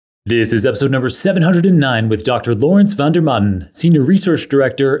This is episode number 709 with Dr. Lawrence van der Maaten, Senior Research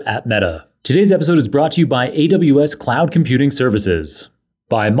Director at Meta. Today's episode is brought to you by AWS Cloud Computing Services,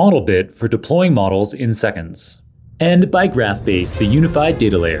 by ModelBit for deploying models in seconds, and by GraphBase, the unified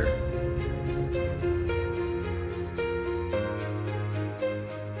data layer.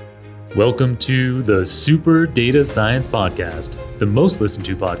 Welcome to the Super Data Science Podcast, the most listened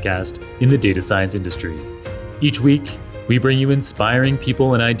to podcast in the data science industry. Each week, we bring you inspiring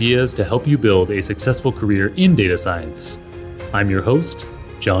people and ideas to help you build a successful career in data science. I'm your host,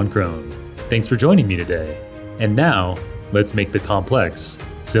 John Crone. Thanks for joining me today. And now, let's make the complex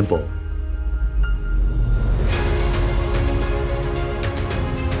simple.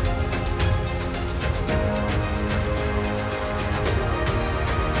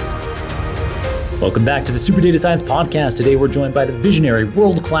 Welcome back to the Super Data Science Podcast. Today we're joined by the visionary,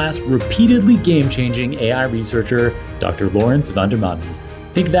 world-class, repeatedly game-changing AI researcher, Dr. Lawrence van der Maaten.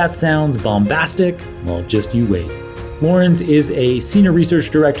 Think that sounds bombastic? Well, just you wait. Lawrence is a senior research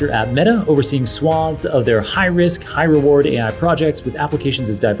director at Meta, overseeing swaths of their high-risk, high-reward AI projects with applications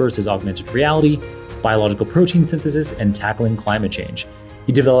as diverse as augmented reality, biological protein synthesis, and tackling climate change.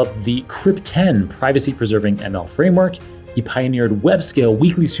 He developed the CRIP10 privacy-preserving ML framework. He pioneered web-scale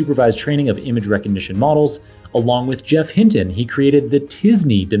weekly supervised training of image recognition models. Along with Jeff Hinton, he created the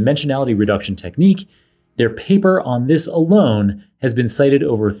TISNI dimensionality reduction technique. Their paper on this alone has been cited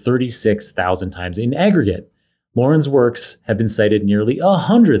over 36,000 times in aggregate. Lauren's works have been cited nearly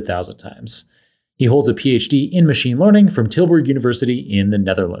 100,000 times. He holds a PhD in machine learning from Tilburg University in the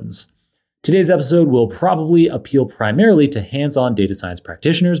Netherlands. Today's episode will probably appeal primarily to hands-on data science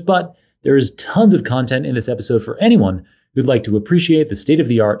practitioners, but there is tons of content in this episode for anyone who'd like to appreciate the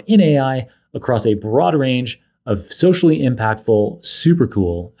state-of-the-art in AI across a broad range of socially impactful, super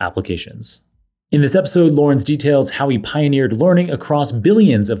cool applications. In this episode, Lawrence details how he pioneered learning across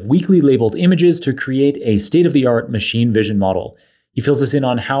billions of weakly labeled images to create a state-of-the-art machine vision model. He fills us in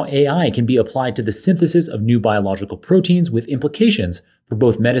on how AI can be applied to the synthesis of new biological proteins with implications for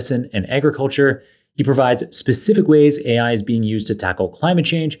both medicine and agriculture. He provides specific ways AI is being used to tackle climate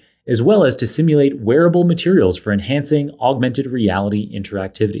change, as well as to simulate wearable materials for enhancing augmented reality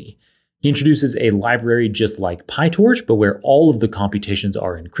interactivity. He introduces a library just like PyTorch, but where all of the computations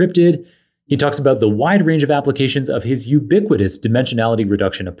are encrypted. He talks about the wide range of applications of his ubiquitous dimensionality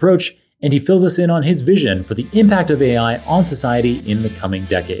reduction approach, and he fills us in on his vision for the impact of AI on society in the coming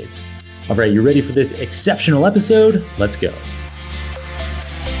decades. All right, you ready for this exceptional episode? Let's go.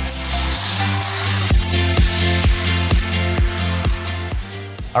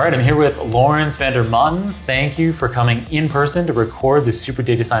 All right, I'm here with Lawrence van der Maaten. Thank you for coming in person to record this Super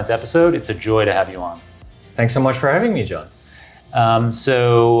Data Science episode. It's a joy to have you on. Thanks so much for having me, John.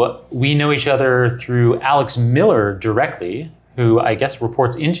 So we know each other through Alex Miller directly, who I guess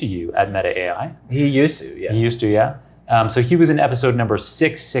reports into you at Meta AI. He used to, yeah. He used to, yeah. So he was in episode number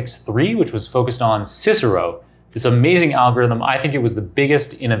 663, which was focused on Cicero, this amazing algorithm. I think it was the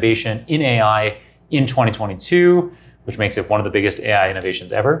biggest innovation in AI in 2022. Which makes it one of the biggest AI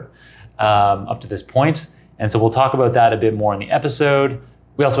innovations ever up to this point. And so we'll talk about that a bit more in the episode.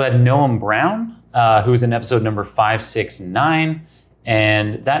 We also had Noam Brown, who was in episode number 569.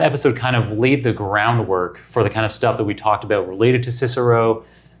 And that episode kind of laid the groundwork for the kind of stuff that we talked about related to Cicero.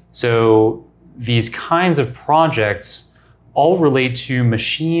 So these kinds of projects all relate to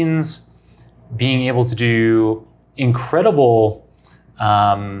machines being able to do incredible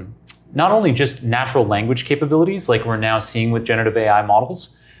not only just natural language capabilities like we're now seeing with generative AI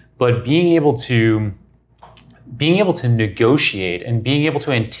models, but being able to negotiate and being able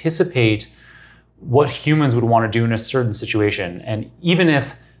to anticipate what humans would want to do in a certain situation. And even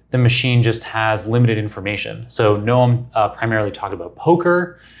if the machine just has limited information. So Noam primarily talked about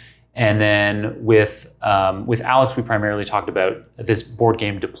poker. And then with Alex, we primarily talked about this board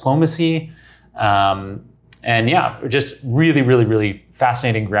game diplomacy. And yeah, just really, really, really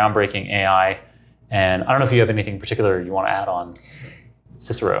fascinating, groundbreaking AI. And I don't know if you have anything particular you want to add on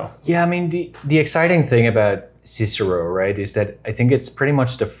Cicero. Yeah, I mean, the exciting thing about Cicero, right, is that I think it's pretty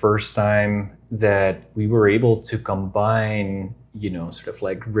much the first time that we were able to combine, sort of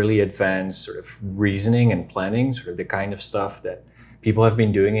like really advanced sort of reasoning and planning, sort of the kind of stuff that people have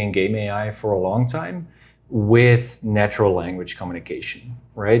been doing in game AI for a long time, with natural language communication,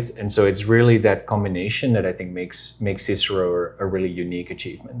 right? And so it's really that combination that I think makes Cicero a really unique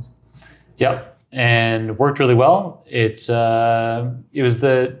achievement. Yeah, and worked really well. It was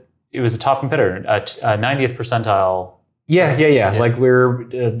a top competitor, 90th percentile. Yeah. Like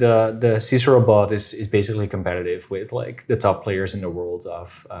the Cicero bot is basically competitive with like the top players in the world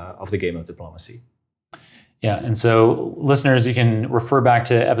of the game of diplomacy. Yeah, and so listeners, you can refer back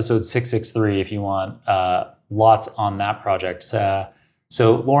to episode 663 if you want lots on that project.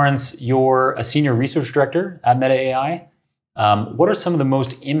 So Lawrence, you're a senior research director at Meta AI. What are some of the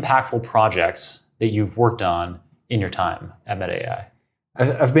most impactful projects that you've worked on in your time at Meta AI?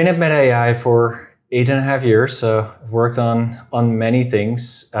 I've been at Meta AI for 8.5 years, so I've worked on many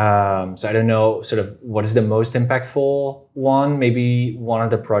things. So I don't know sort of what is the most impactful one. Maybe one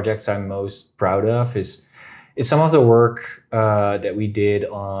of the projects I'm most proud of is some of the work that we did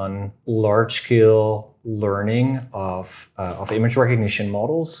on large-scale learning of image recognition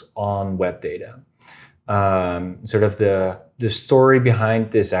models on web data. Sort of the story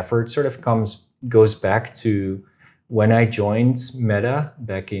behind this effort sort of goes back to when I joined Meta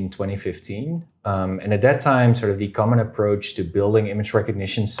back in 2015. And at that time, sort of the common approach to building image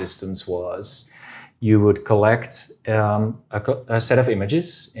recognition systems was you would collect a set of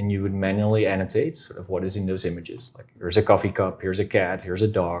images and you would manually annotate sort of what is in those images. Like here's a coffee cup, here's a cat, here's a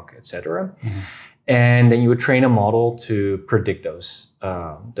dog, etc. Mm-hmm. And then you would train a model to predict those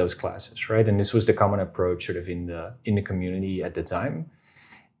classes, right? And this was the common approach sort of in the community at the time.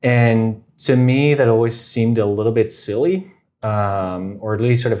 And to me, that always seemed a little bit silly, or at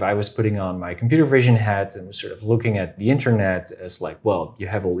least sort of I was putting on my computer vision hat and was sort of looking at the internet as like, well, you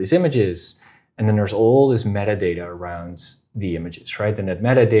have all these images, and then there's all this metadata around the images, right? And that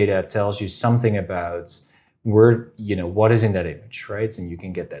metadata tells you something about what is in that image, right? And you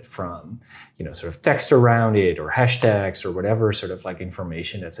can get that from, sort of text around it or hashtags or whatever sort of like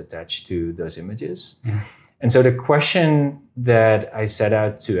information that's attached to those images. Mm. And so the question that I set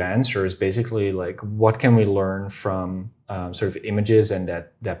out to answer is basically like, what can we learn from sort of images and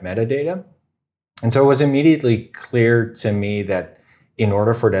that metadata? And so it was immediately clear to me that in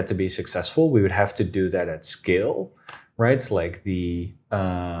order for that to be successful, we would have to do that at scale, right? It's like the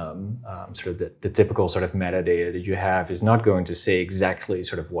sort of the typical sort of metadata that you have is not going to say exactly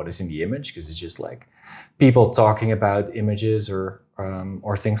sort of what is in the image, because it's just like people talking about images or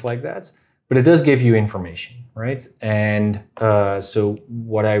things like that. But it does give you information, right? And so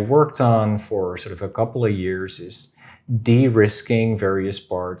what I worked on for sort of a couple of years is de-risking various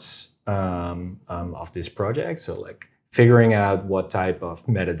parts of this project. So like figuring out what type of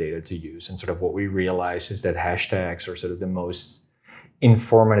metadata to use. And sort of what we realized is that hashtags are sort of the most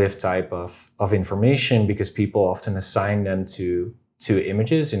informative type of information, because people often assign them to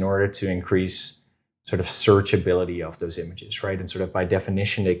images in order to increase sort of searchability of those images, right? And sort of by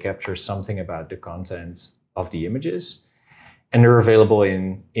definition, they capture something about the content of the images, and they're available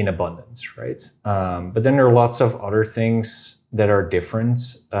in abundance, right? But then there are lots of other things that are different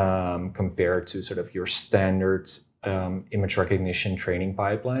compared to sort of your standard image recognition training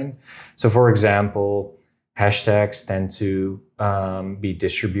pipeline. So for example, hashtags tend to be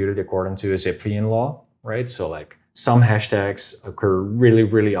distributed according to a Zipf law, right? So like some hashtags occur really,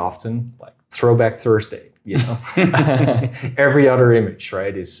 really often, like Throwback Thursday, Every other image,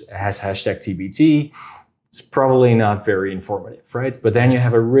 right, has hashtag TBT. It's probably not very informative, right? But then you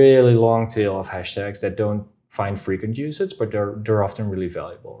have a really long tail of hashtags that don't find frequent usage, but they're often really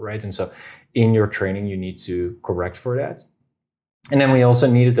valuable, right? And so in your training, you need to correct for that. And then we also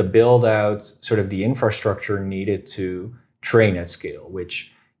needed to build out sort of the infrastructure needed to train at scale,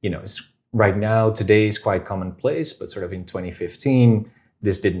 which, is right now, today is quite commonplace, but sort of in 2015,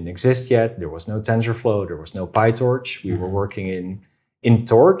 this didn't exist yet. There was no TensorFlow, there was no PyTorch. We were working in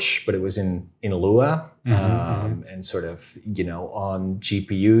Torch, but it was in Lua, and sort of, on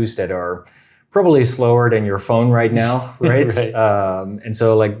GPUs that are probably slower than your phone right now, right? Right. And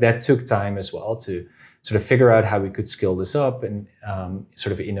so like that took time as well to sort of figure out how we could scale this up and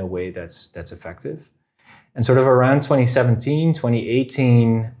sort of in a way that's effective. And sort of around 2017,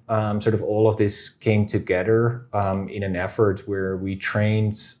 2018, sort of all of this came together in an effort where we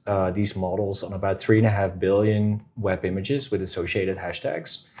trained these models on about 3.5 billion web images with associated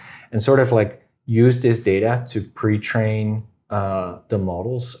hashtags, and sort of like use this data to pre-train the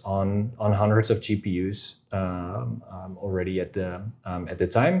models on hundreds of GPUs already at the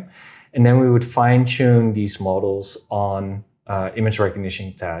time. And then we would fine-tune these models on image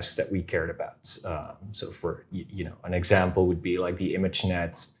recognition tasks that we cared about. So for, an example would be like the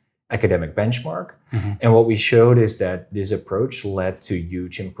ImageNet academic benchmark. And what we showed is that this approach led to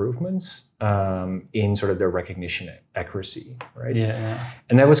huge improvements in sort of the recognition accuracy, right? Yeah.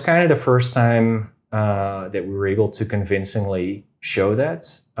 And that was kind of the first time that we were able to convincingly show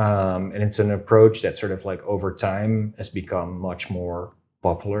that. And it's an approach that sort of like over time has become much more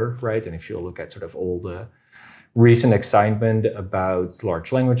popular, right? And if you look at sort of all the recent excitement about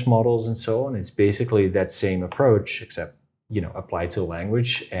large language models and so on, it's basically that same approach, except, applied to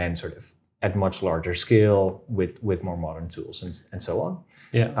language and sort of at much larger scale with more modern tools and so on.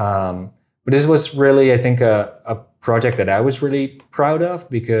 Yeah. But this was really, I think, a project that I was really proud of,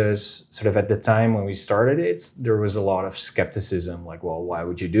 because sort of at the time when we started it, there was a lot of skepticism, like, well, why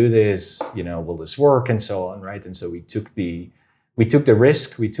would you do this? Will this work, and so on, right? And so we took the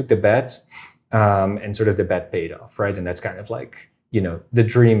risk, we took the bet, and sort of the bet paid off, right? And that's kind of like, the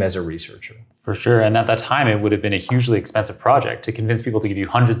dream as a researcher. For sure. And at that time, it would have been a hugely expensive project. To convince people to give you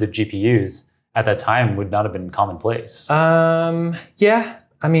hundreds of GPUs at that time would not have been commonplace. Yeah.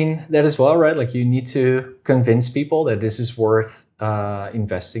 I mean, that as well, right? Like, you need to convince people that this is worth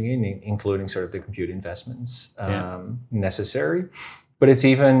investing in, including sort of the compute investments necessary. But it's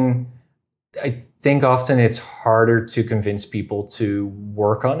even, I think often it's harder to convince people to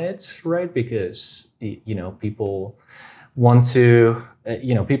work on it, right? Because, people want to,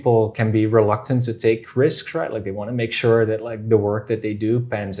 people can be reluctant to take risks, right? Like, they want to make sure that like the work that they do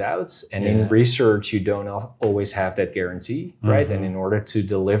pans out. And in research, you don't always have that guarantee, right? And in order to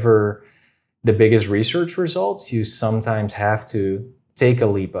deliver the biggest research results, you sometimes have to take a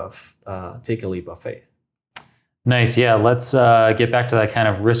leap of faith. Nice. Yeah. Let's get back to that kind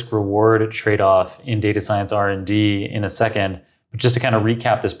of risk-reward trade-off in data science R&D in a second. But just to kind of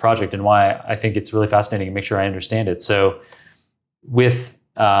recap this project and why I think it's really fascinating and make sure I understand it. So with,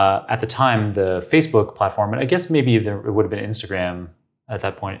 at the time, the Facebook platform, and I guess maybe it would have been Instagram at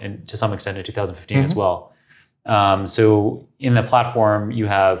that point, and to some extent in 2015 as well. So in the platform, you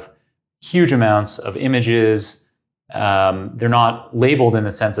have huge amounts of images. They're not labeled in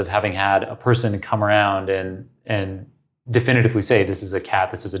the sense of having had a person come around and definitively say, this is a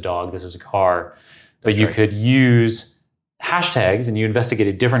cat, this is a dog, this is a car. But you could use hashtags, and you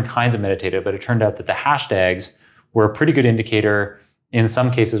investigated different kinds of metadata, but it turned out that the hashtags were a pretty good indicator in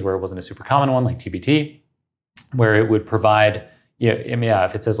some cases where it wasn't a super common one, like TBT, where it would provide,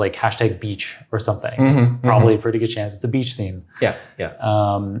 if it says like hashtag beach or something, it's probably a pretty good chance it's a beach scene. Yeah.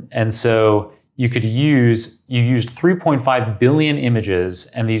 And so you used 3.5 billion images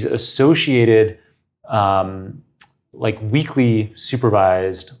and these associated like weekly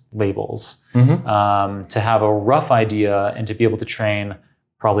supervised labels to have a rough idea and to be able to train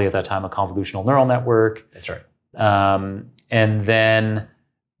probably at that time a convolutional neural network. That's right. And then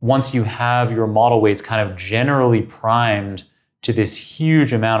once you have your model weights kind of generally primed to this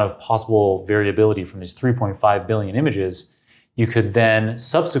huge amount of possible variability from these 3.5 billion images, you could then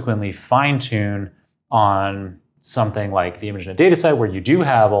subsequently fine-tune on something like the ImageNet dataset where you do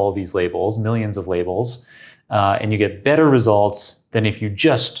have all of these labels, millions of labels, and you get better results than if you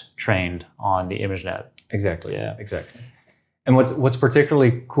just trained on the ImageNet. Exactly. Yeah. Exactly. And what's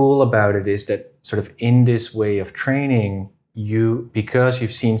particularly cool about it is that sort of in this way of training, because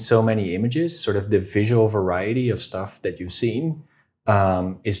you've seen so many images, sort of the visual variety of stuff that you've seen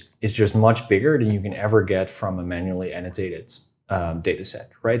is just much bigger than you can ever get from a manually annotated data set,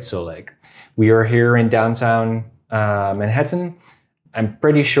 right? So like, we are here in downtown Manhattan. I'm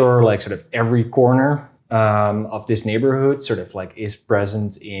pretty sure like sort of every corner of this neighborhood sort of like is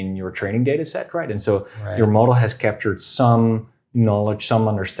present in your training data set, right? And so your model has captured some knowledge, some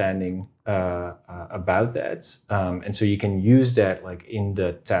understanding about that. And so you can use that like in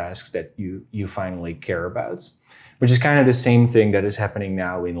the tasks that you finally care about, which is kind of the same thing that is happening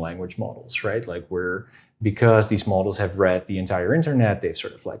now in language models, right? Like because these models have read the entire internet, they've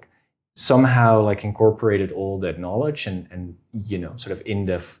sort of like somehow like incorporated all that knowledge and sort of in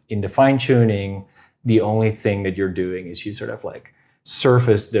the fine tuning, the only thing that you're doing is you sort of like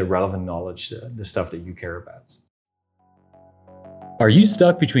surface the relevant knowledge, the stuff that you care about. Are you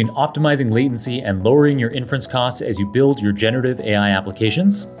stuck between optimizing latency and lowering your inference costs as you build your generative AI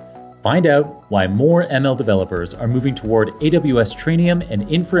applications? Find out why more ML developers are moving toward AWS Trainium and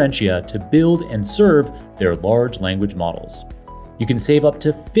Inferentia to build and serve their large language models. You can save up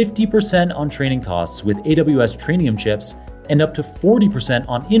to 50% on training costs with AWS Trainium chips and up to 40%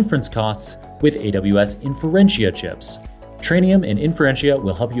 on inference costs with AWS Inferentia chips. Trainium and Inferentia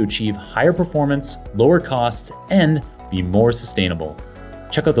will help you achieve higher performance, lower costs, and be more sustainable.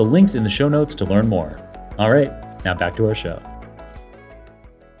 Check out the links in the show notes to learn more. All right, now back to our show.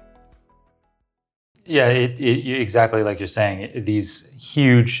 Yeah, exactly like you're saying, these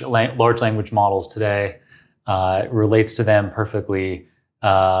huge large language models today relates to them perfectly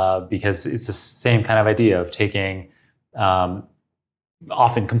because it's the same kind of idea of taking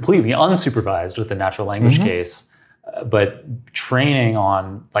often completely unsupervised with the natural language case, but training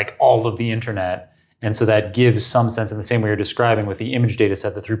on like all of the internet. And so that gives some sense in the same way you're describing with the image data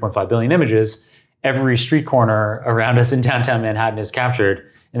set, the 3.5 billion images, every street corner around us in downtown Manhattan is captured.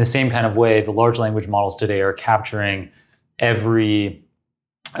 In the same kind of way, the large language models today are capturing every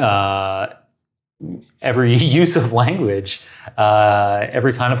every use of language,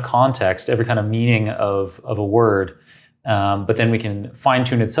 every kind of context, every kind of meaning of a word. But then we can fine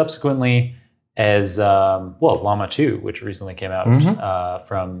tune it subsequently as Llama 2, which recently came out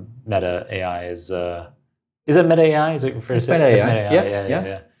from Meta AI. Is it Meta AI? Is it fair to say? Meta AI. It's Meta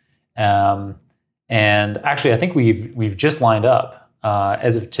AI. Yeah. And actually, I think we've just lined up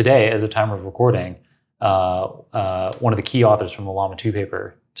as of today, as of time of recording, one of the key authors from the Llama 2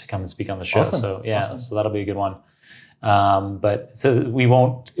 paper to come and speak on the show. Awesome. So yeah, Awesome. So that'll be a good one. But so we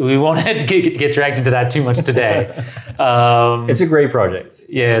won't get dragged into that too much today. It's a great project.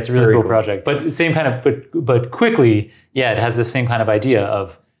 Yeah, it's a really cool project. But same kind of, but quickly, yeah, it has the same kind of idea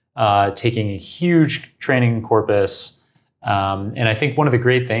of taking a huge training corpus. And I think one of the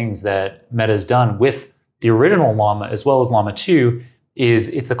great things that Meta's done with the original Llama as well as Llama 2 is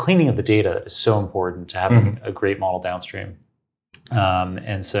it's the cleaning of the data that is so important to having a great model downstream.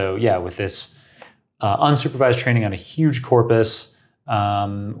 And so, yeah, with this unsupervised training on a huge corpus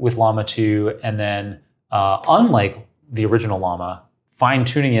with Llama 2, and then unlike the original Llama,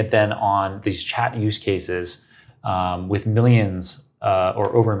 fine-tuning it then on these chat use cases with millions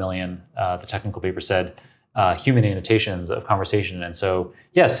or over a million, the technical paper said, human annotations of conversation. And so,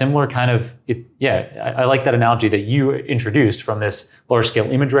 yeah, similar kind of, I like that analogy that you introduced from this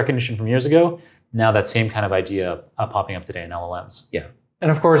large-scale image recognition from years ago. Now that same kind of idea popping up today in LLMs. Yeah. And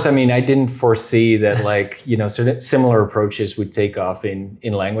of course, I mean, I didn't foresee that sort of similar approaches would take off in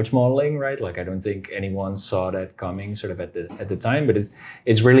language modeling, right? Like, I don't think anyone saw that coming sort of at the time, but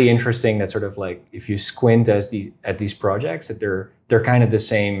it's really interesting that sort of like, if you squint at these projects, that they're kind of the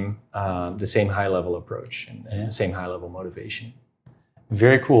same high level approach and the same high level motivation.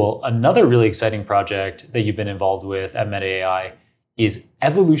 Very cool. Another really exciting project that you've been involved with at Meta AI is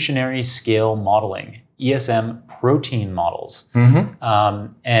evolutionary scale modeling, ESM protein models.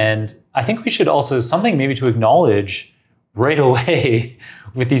 And I think we should also, something maybe to acknowledge right away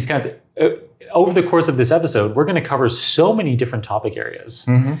with these kinds of, over the course of this episode, we're going to cover so many different topic areas.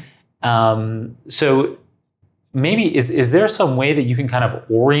 So maybe, is there some way that you can kind of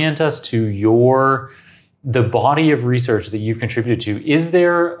orient us to the body of research that you've contributed to? Is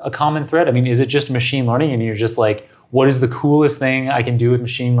there a common thread? I mean, is it just machine learning and you're just like, what is the coolest thing I can do with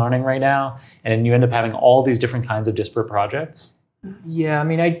machine learning right now? And then you end up having all these different kinds of disparate projects. Yeah, I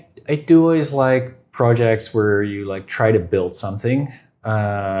mean, I do always like projects where you like try to build something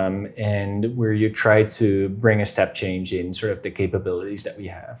and where you try to bring a step change in sort of the capabilities that we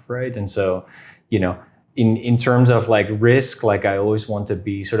have, right? And so, in terms of like risk, like I always want to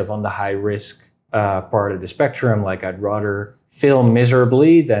be sort of on the high risk part of the spectrum. Like I'd rather fail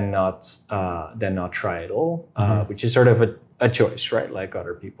miserably than not try at all, which is sort of a choice, right? Like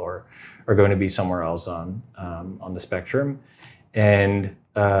other people are going to be somewhere else on the spectrum, and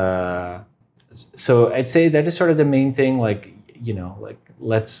so I'd say that is sort of the main thing. Like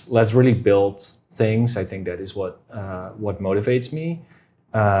let's really build things. I think that is what motivates me,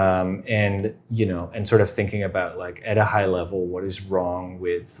 and sort of thinking about like at a high level what is wrong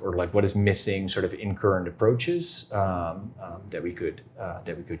with, or like what is missing sort of in current approaches that we could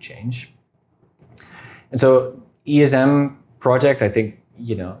change. And so ESM project, I think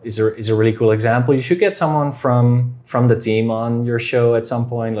is a really cool example. You should get someone from the team on your show at some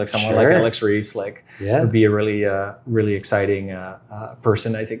point, like someone like Alex Reeves. Would be a really exciting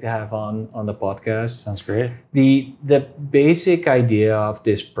person, I think, to have on the podcast. Sounds great. The basic idea of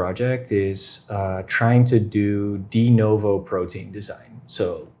this project is trying to do de novo protein design.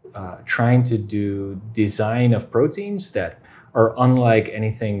 So trying to do design of proteins that are unlike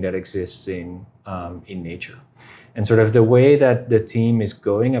anything that exists in nature. And sort of the way that the team is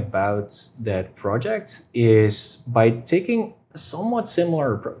going about that project is by taking a somewhat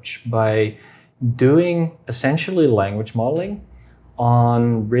similar approach, by doing essentially language modeling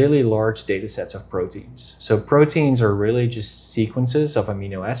on really large data sets of proteins. So proteins are really just sequences of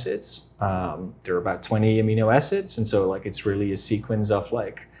amino acids. There are about 20 amino acids. And so like it's really a sequence of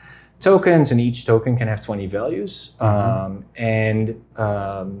like tokens, and each token can have 20 values.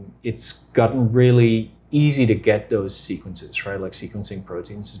 It's gotten really easy to get those sequences, right? Like sequencing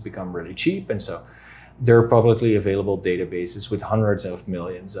proteins has become really cheap. And so there are publicly available databases with hundreds of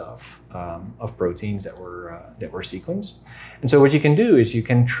millions of proteins that were sequenced. And so what you can do is you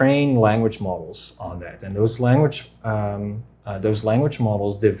can train language models on that. And those language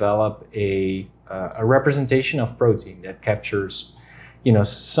models develop a representation of protein that captures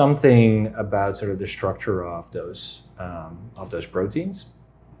something about sort of the structure of those proteins.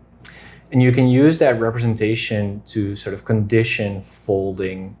 And you can use that representation to sort of condition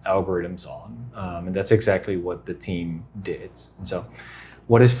folding algorithms on. And that's exactly what the team did. And so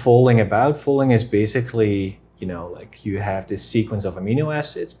what is folding about? Folding is basically, like you have this sequence of amino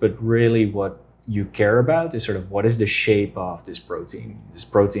acids, but really what you care about is sort of what is the shape of this protein. This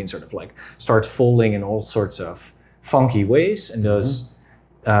protein sort of like starts folding in all sorts of funky ways, and those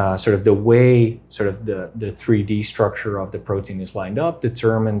sort of the way sort of the 3D structure of the protein is lined up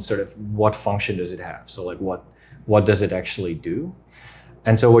determines sort of what function does it have. So like what does it actually do?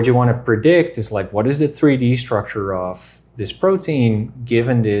 And so what you want to predict is like, what is the 3D structure of this protein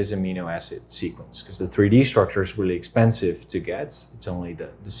given this amino acid sequence? Because the 3D structure is really expensive to get. It's only the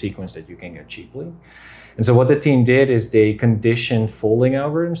sequence that you can get cheaply. And so what the team did is they conditioned folding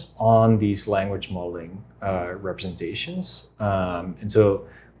algorithms on these language modeling representations. And so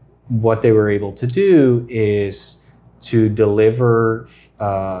what they were able to do is to deliver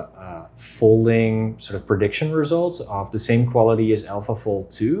folding sort of prediction results of the same quality as AlphaFold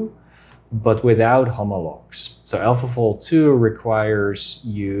 2, but without homologs. So AlphaFold 2 requires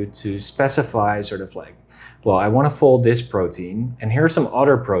you to specify sort of like, well, I want to fold this protein, and here are some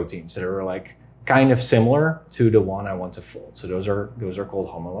other proteins that are like kind of similar to the one I want to fold. So those are called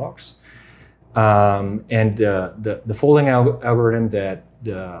homologs. And the folding algorithm that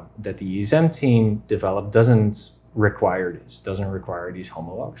the ESM team developed doesn't require these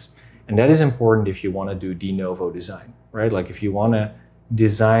homologs. And that is important if you want to do de novo design, right? Like if you want to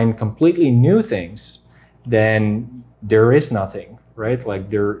design completely new things, then there is nothing, right? Like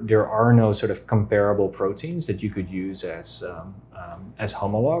there are no sort of comparable proteins that you could use as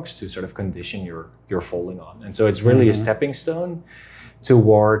homologs to sort of condition your folding on. And so it's really a stepping stone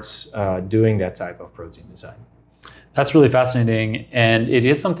towards doing that type of protein design. That's really fascinating. And it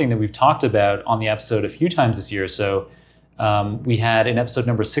is something that we've talked about on the episode a few times this year. So we had in episode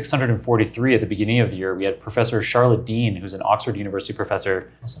number 643 at the beginning of the year, we had Professor Charlotte Dean, who's an Oxford University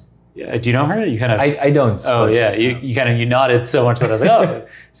professor. Awesome. Yeah, do you know her? You kind of I don't. Oh yeah, you nodded so much that I was like, oh,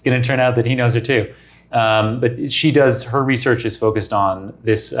 it's going to turn out that he knows her too. But her research is focused on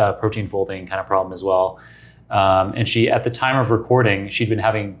this protein folding kind of problem as well. And she, at the time of recording, she'd been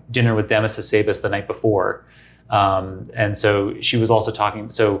having dinner with Demis Hassabis the night before. And so she was also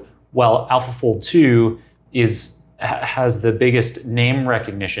talking, so while AlphaFold 2 has the biggest name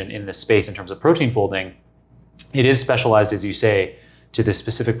recognition in this space in terms of protein folding, it is specialized, as you say, to this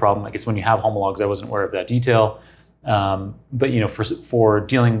specific problem. I guess when you have homologs, I wasn't aware of that detail. But for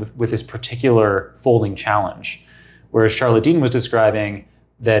dealing with this particular folding challenge, whereas Charlotte Dean was describing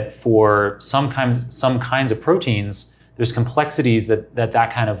that for some kinds of proteins, there's complexities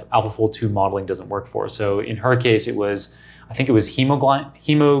that kind of AlphaFold 2 modeling doesn't work for. So in her case, I think it was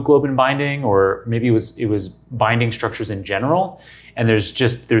hemoglobin binding, or maybe it was binding structures in general. And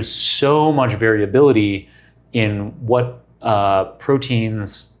there's so much variability in what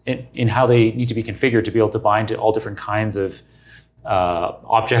proteins, in how they need to be configured to be able to bind to all different kinds of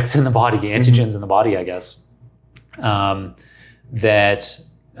objects in the body, antigens in the body, I guess. And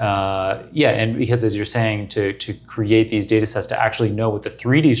because, as you're saying, to create these data sets to actually know what the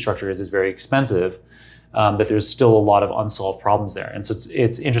 3D structure is very expensive, that there's still a lot of unsolved problems there. And so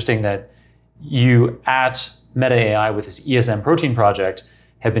it's interesting that you at Meta AI with this ESM protein project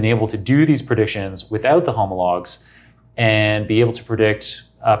have been able to do these predictions without the homologs and be able to predict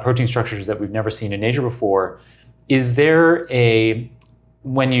protein structures that we've never seen in nature before. Is there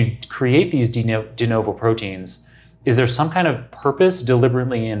when you create these de novo proteins, is there some kind of purpose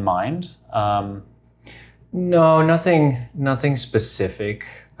deliberately in mind? No, nothing specific.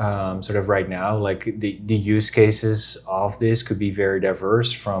 Sort of right now, like the use cases of this could be very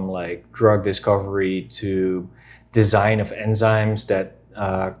diverse, from like drug discovery to design of enzymes that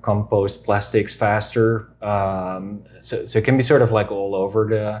compost plastics faster. So it can be sort of like all over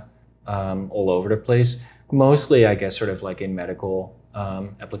the place. Mostly, I guess, sort of like in medical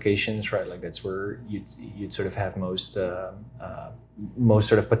applications, right? Like that's where you'd sort of have most sort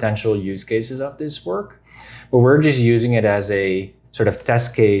of potential use cases of this work. But we're just using it as a sort of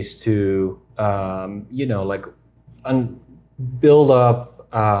test case to build up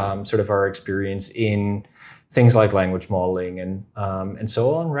sort of our experience in things like language modeling and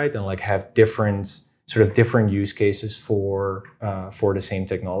so on, right? And like have different use cases for the same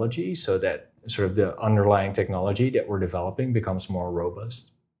technology, so that sort of the underlying technology that we're developing becomes more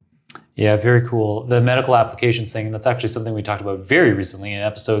robust. Yeah, very cool. The medical applications thing, that's actually something we talked about very recently in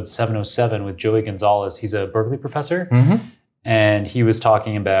episode 707 with Joey Gonzalez. He's a Berkeley professor. Mm-hmm. And he was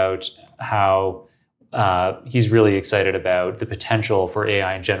talking about how he's really excited about the potential for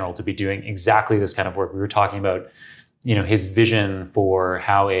AI in general to be doing exactly this kind of work. We were talking about his vision for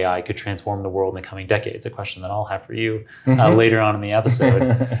how AI could transform the world in the coming decades, a question that I'll have for you later on in the episode.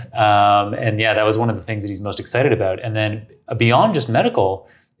 And yeah, that was one of the things that he's most excited about. And then beyond just medical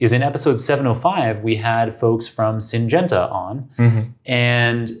is in episode 705, we had folks from Syngenta on,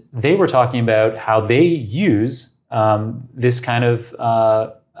 and they were talking about how they use this kind of,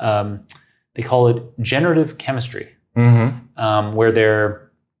 they call it generative chemistry, where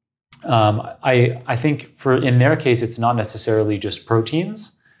they're, I think in their case, it's not necessarily just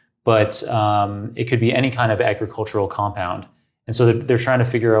proteins, but it could be any kind of agricultural compound. And so they're trying to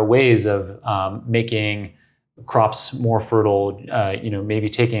figure out ways of making crops more fertile, maybe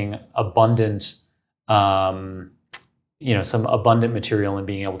taking abundant, some abundant material and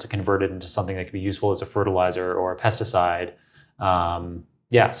being able to convert it into something that could be useful as a fertilizer or a pesticide.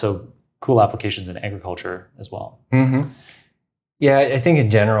 So cool applications in agriculture as well. Yeah, I think in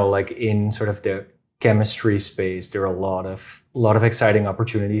general, like in sort of the chemistry space, there are a lot of exciting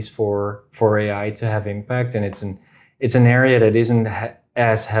opportunities for AI to have impact, and it's an area that isn't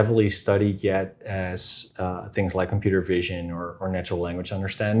as heavily studied yet as things like computer vision or natural language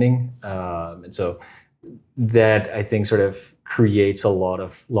understanding. And so that I think sort of creates a lot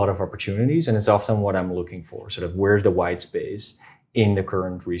of opportunities, and it's often what I'm looking for. Sort of where's the white space in the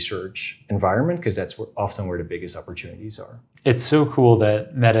current research environment, because that's often where the biggest opportunities are. It's so cool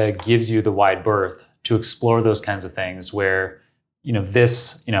that Meta gives you the wide berth to explore those kinds of things where,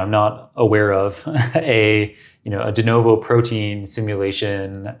 I'm not aware of a de novo protein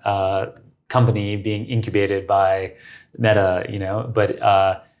simulation company being incubated by Meta,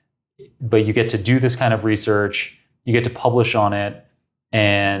 but you get to do this kind of research, you get to publish on it,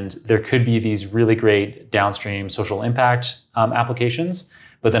 and there could be these really great downstream social impact applications.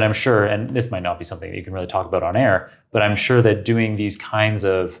 But then I'm sure, and this might not be something that you can really talk about on air, but I'm sure that doing these kinds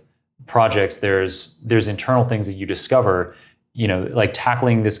of projects, there's internal things that you discover, like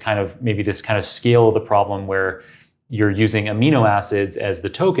tackling this kind of scale of the problem where you're using amino acids as the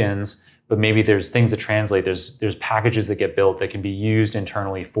tokens, but maybe there's things that translate. There's packages that get built that can be used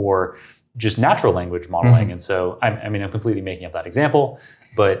internally for just natural language modeling. And so, I'm completely making up that example,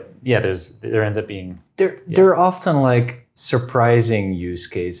 but yeah, there ends up being... There are often like surprising use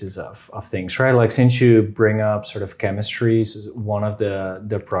cases of things, right? Like since you bring up sort of chemistry, so one of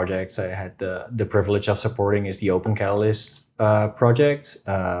the projects I had the privilege of supporting is the Open Catalyst project,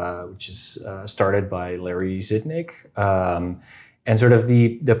 which is started by Larry Zitnik. And sort of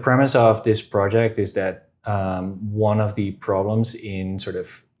the premise of this project is that one of the problems in sort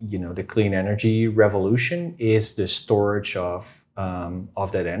of the clean energy revolution is the storage of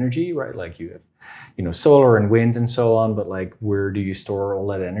that energy, right? Like you have solar and wind and so on, but like where do you store all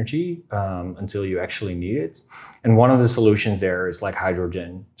that energy until you actually need it? And one of the solutions there is like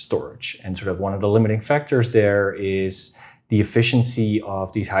hydrogen storage, and sort of one of the limiting factors there is the efficiency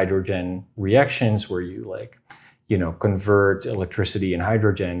of these hydrogen reactions, where you convert electricity and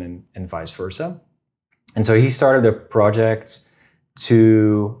hydrogen and vice versa. And so he started a project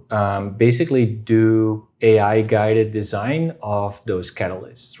to basically do AI-guided design of those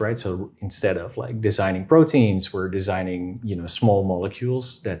catalysts, right? So instead of like designing proteins, we're designing small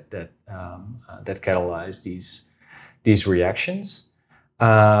molecules that catalyze these reactions,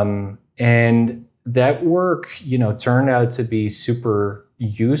 and that work turned out to be super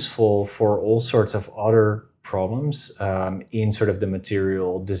useful for all sorts of other problems in sort of the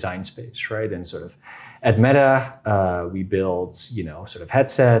material design space, right? And sort of at Meta, we build, sort of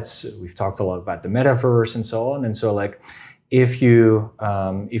headsets. We've talked a lot about the metaverse and so on. And so like, if you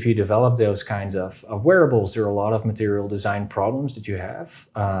develop those kinds of wearables, there are a lot of material design problems that you have.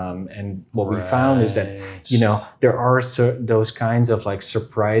 And what we found is that, there are those kinds of like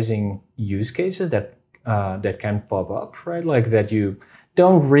surprising use cases that can pop up, right? Like that you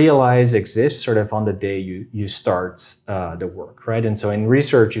don't realize exist sort of on the day you start the work, right? And so in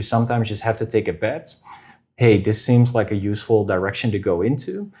research, you sometimes just have to take a bet. Hey, this seems like a useful direction to go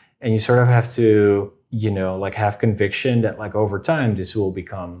into. And you sort of have to, like have conviction that like over time, this will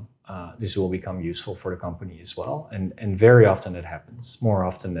become useful for the company as well. And very often it happens, more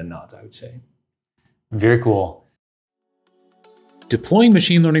often than not, I would say. Very cool. Deploying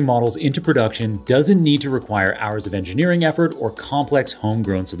machine learning models into production doesn't need to require hours of engineering effort or complex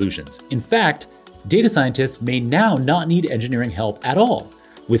homegrown solutions. In fact, data scientists may now not need engineering help at all.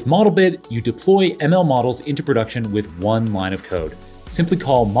 With ModelBit, you deploy ML models into production with one line of code. Simply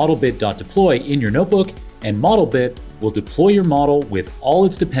call modelbit.deploy in your notebook, and ModelBit will deploy your model with all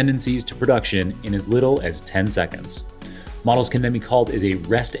its dependencies to production in as little as 10 seconds. Models can then be called as a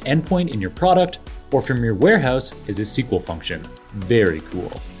REST endpoint in your product, or from your warehouse as a SQL function. Very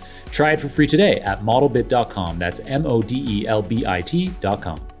cool. Try it for free today at modelbit.com. That's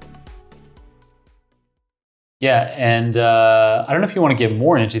modelbit.com. Yeah, and I don't know if you want to get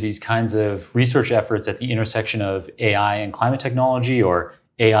more into these kinds of research efforts at the intersection of AI and climate technology, or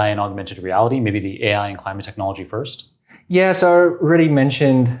AI and augmented reality, maybe the AI and climate technology first. Yeah, so I already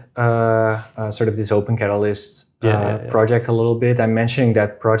mentioned sort of this Open Catalyst project a little bit. I'm mentioning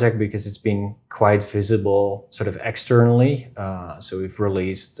that project because it's been quite visible sort of externally. So we've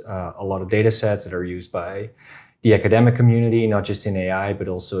released a lot of data sets that are used by the academic community, not just in AI, but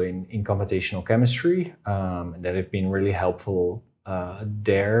also in computational chemistry, that have been really helpful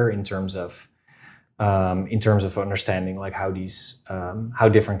there in terms of understanding like how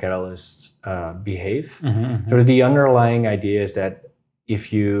different catalysts behave. So the underlying idea is that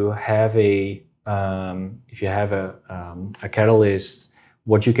if you have a catalyst,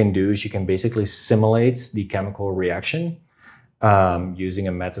 what you can do is you can basically simulate the chemical reaction using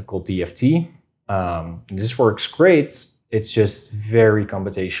a method called DFT. This works great. It's just very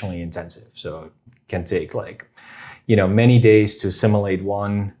computationally intensive. So it can take many days to simulate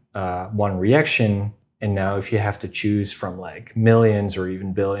one reaction. And now if you have to choose from like millions or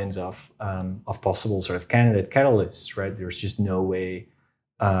even billions of possible sort of candidate catalysts, right? There's just no way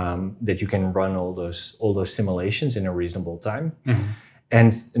that you can run all those simulations in a reasonable time.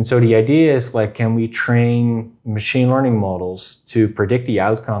 And so the idea is like, can we train machine learning models to predict the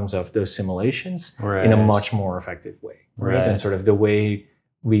outcomes of those simulations in a much more effective way, right? And sort of the way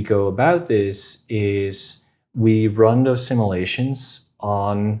we go about this is we run those simulations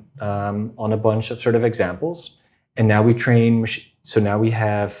on a bunch of sort of examples, and now we train. So now we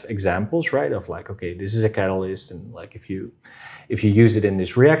have examples, right, of like, okay, this is a catalyst, and like if you use it in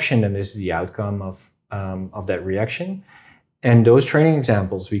this reaction, then this is the outcome of that reaction. And those training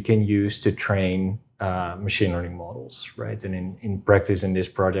examples we can use to train machine learning models, right? And in practice, in this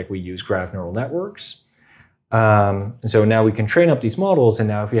project, we use graph neural networks. And so now we can train up these models, and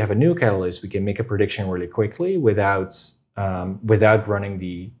now if we have a new catalyst, we can make a prediction really quickly without running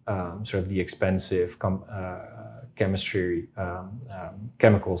the sort of the expensive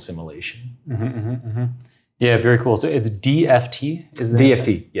chemical simulation. Yeah, very cool. So it's DFT, is that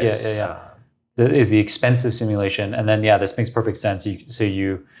DFT? Yes. Yeah. Is the expensive simulation, and then this makes perfect sense.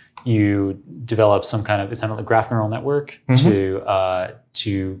 You develop some kind of, it's kind of like graph neural network to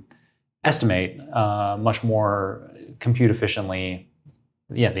estimate much more compute efficiently.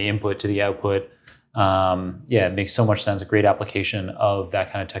 The input to the output. It makes so much sense. A great application of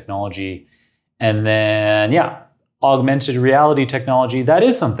that kind of technology, and then augmented reality technology. That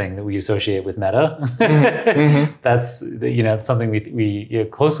is something that we associate with Meta. That's something we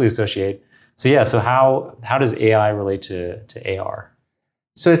closely associate. So how does AI relate to AR?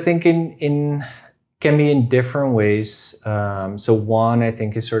 So I think can be in different ways. So one, I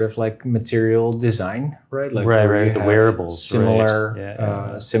think, is sort of like material design, right? Like right. The wearables,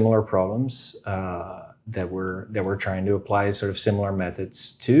 similar problems that we're trying to apply sort of similar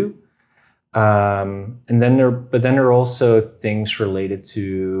methods to. And then there are also things related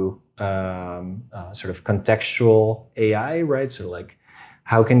to sort of contextual AI, right? So like,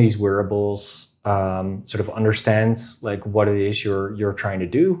 how can these wearables sort of understand like what it is you're trying to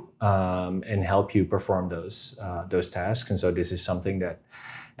do and help you perform those tasks? And so this is something that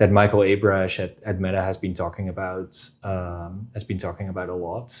Michael Abrash at Meta has been talking about a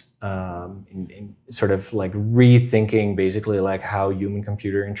lot in sort of like rethinking basically like how human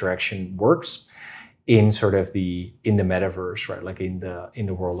computer interaction works in sort of the metaverse, right? Like in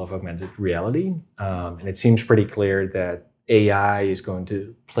the world of augmented reality. And it seems pretty clear that AI is going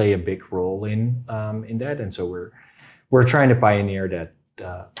to play a big role in that, and so we're trying to pioneer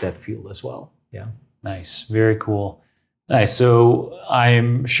that field as well. Yeah. Nice. Very cool. Nice. So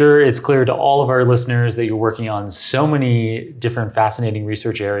I'm sure it's clear to all of our listeners that you're working on so many different fascinating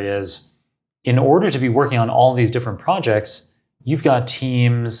research areas. In order to be working on all of these different projects, you've got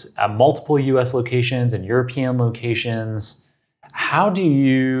teams at multiple US locations and European locations. How do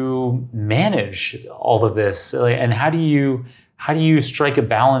you manage all of this? And how do you strike a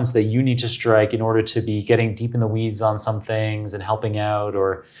balance that you need to strike in order to be getting deep in the weeds on some things and helping out,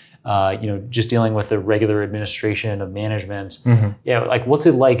 or just dealing with the regular administration of management? Like what's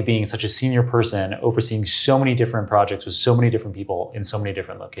it like being such a senior person overseeing so many different projects with so many different people in so many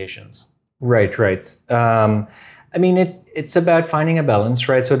different locations? Right. I mean, it's about finding a balance,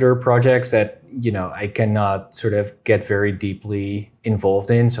 right? So there are projects that, I cannot sort of get very deeply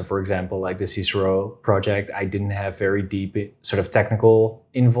involved in. So for example, like the Cicero project, I didn't have very deep sort of technical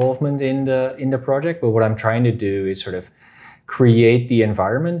involvement in the project. But what I'm trying to do is sort of create the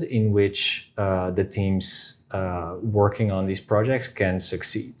environment in which the teams working on these projects can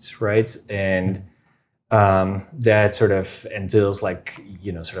succeed, right? And that sort of entails like,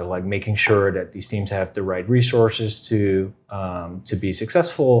 sort of like making sure that these teams have the right resources to be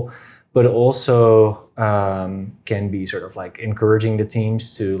successful, but also can be sort of like encouraging the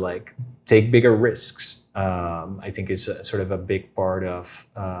teams to like take bigger risks. I think is sort of a big part of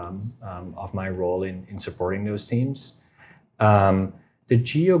my role in supporting those teams. The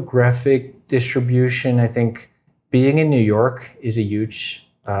geographic distribution, I think being in New York is a huge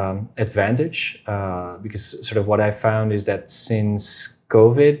advantage because sort of what I found is that since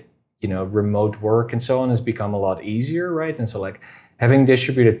COVID, remote work and so on has become a lot easier, right? And so like having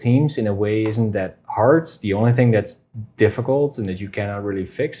distributed teams in a way isn't that hard. The only thing that's difficult and that you cannot really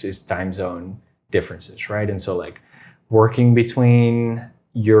fix is time zone differences, right? And so like working between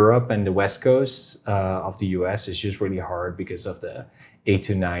Europe and the West Coast of the US is just really hard because of the 8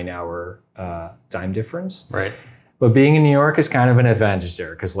 to 9 hour time difference. Right. But being in New York is kind of an advantage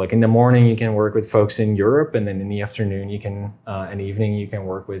there because like in the morning you can work with folks in Europe, and then in the afternoon you can, in the evening you can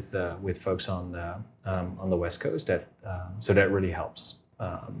work with folks on the West Coast. So that really helps.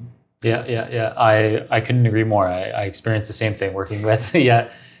 Yeah. I couldn't agree more. I experienced the same thing working with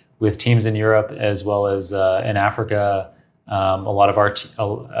with teams in Europe as well as in Africa. A lot of our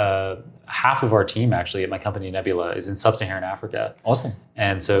half of our team actually at my company Nebula is in sub-Saharan Africa. Awesome.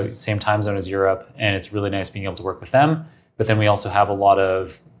 And so same time zone as Europe, and it's really nice being able to work with them. But then we also have a lot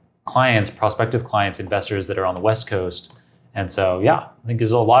of clients, prospective clients, investors that are on the West Coast. And so, I think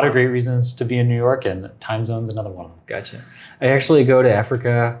there's a lot of great reasons to be in New York, and time zone's another one. Gotcha. I actually go to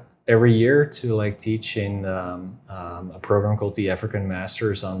Africa every year to like teach in a program called the African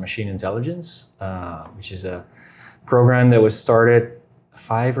Masters on Machine Intelligence, which is a program that was started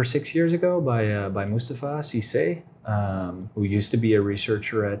 5 or 6 years ago by Mustafa Cissé, who used to be a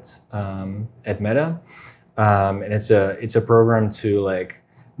researcher at Meta, and it's a program to like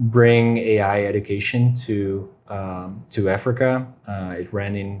bring AI education to Africa. It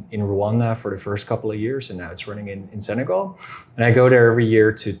ran in Rwanda for the first couple of years, and now it's running in Senegal. And I go there every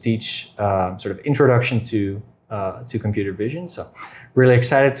year to teach sort of introduction to computer vision. So really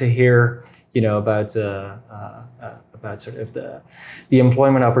excited to hear about sort of the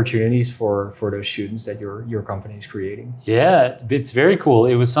employment opportunities for those students that your company is creating. Yeah, it's very cool.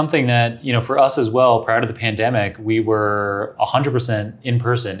 It was something that, for us as well, prior to the pandemic, we were 100% in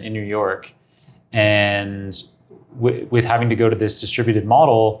person in New York. And with having to go to this distributed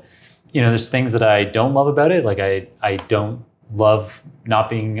model, there's things that I don't love about it. Like I don't love not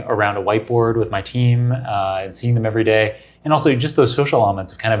being around a whiteboard with my team and seeing them every day. And also just those social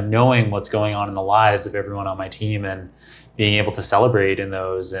elements of kind of knowing what's going on in the lives of everyone on my team and being able to celebrate in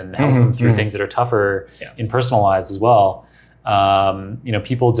those and help them through things that are tougher in personal lives as well.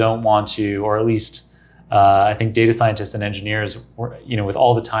 People don't want to, or at least I think data scientists and engineers, with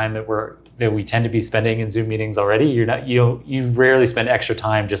all the time that we tend to be spending in Zoom meetings already, you rarely spend extra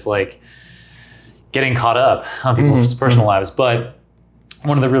time just like getting caught up on people's personal lives. But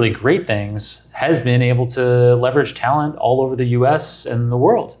one of the really great things has been able to leverage talent all over the US and the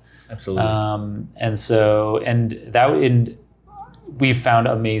world. Absolutely. And we've found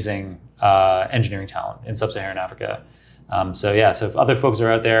amazing engineering talent in sub-Saharan Africa. So if other folks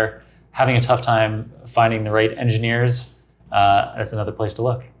are out there having a tough time finding the right engineers, that's another place to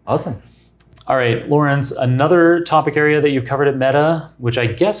look. Awesome. All right, Lawrence, another topic area that you've covered at Meta, which I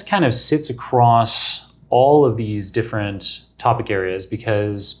guess kind of sits across all of these different topic areas,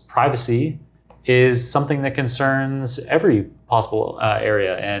 because privacy is something that concerns every possible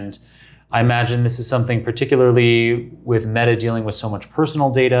area. And I imagine this is something particularly with Meta dealing with so much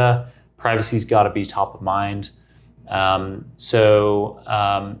personal data, privacy's got to be top of mind.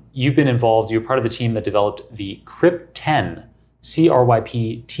 You've been involved, you're part of the team that developed the CRYPTEN,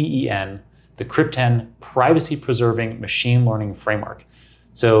 CRYPTEN, the CRYPTEN Privacy Preserving Machine Learning Framework.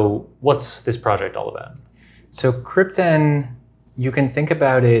 So what's this project all about? So CRYPTEN, you can think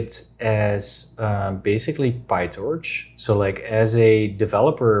about it as basically PyTorch. So like as a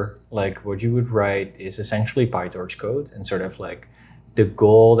developer, like what you would write is essentially PyTorch code, and sort of like the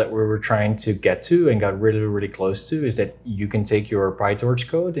goal that we were trying to get to and got really, really close to is that you can take your PyTorch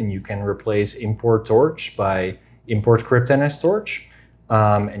code and you can replace import torch by import CRYPTEN as torch.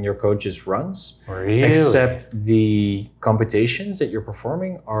 And your code just runs. Really? Except the computations that you're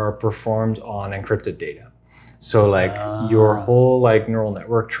performing are performed on encrypted data. So like your whole like neural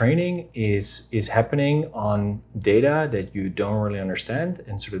network training is happening on data that you don't really understand,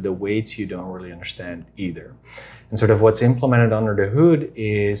 and sort of the weights you don't really understand either. And sort of what's implemented under the hood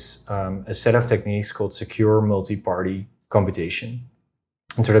is a set of techniques called secure multi-party computation.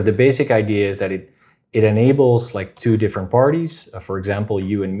 And sort of the basic idea is that it it enables like two different parties, for example,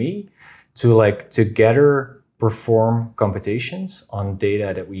 you and me, to like together perform computations on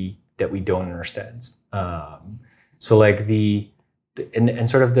data that we don't understand. So like and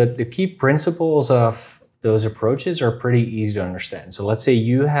sort of the key principles of those approaches are pretty easy to understand. So let's say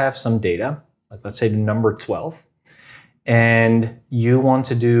you have some data, like let's say the number 12, and you want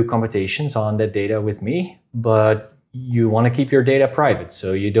to do computations on that data with me, but you want to keep your data private.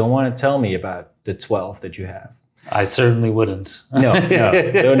 So you don't want to tell me about the 12 that you have. I certainly wouldn't. No,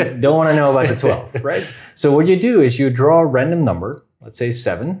 don't want to know about the 12, right? So what you do is you draw a random number, let's say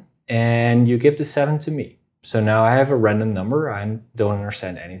 7, and you give the 7 to me. So now I have a random number, I don't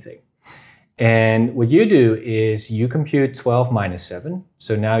understand anything. And what you do is you compute 12 minus 7,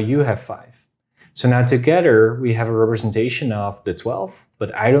 so now you have 5. So now together we have a representation of the 12,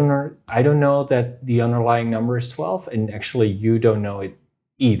 but I don't know that the underlying number is 12, and actually you don't know it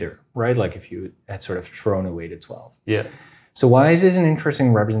either, right? Like if you had sort of thrown away the 12. Yeah. So why is this an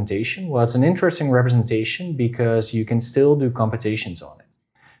interesting representation? Well, it's an interesting representation because you can still do computations on it.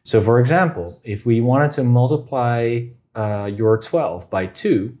 So for example, if we wanted to multiply your 12 by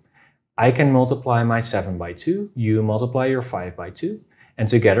 2, I can multiply my 7 by 2, you multiply your 5 by 2, and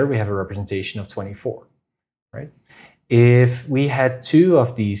together we have a representation of 24, right? If we had two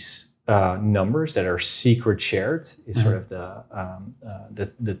of these numbers that are secret shared, is sort of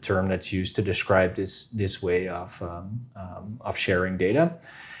the term that's used to describe this way of sharing data.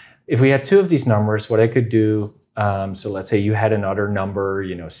 If we had two of these numbers, what I could do, so let's say you had another number,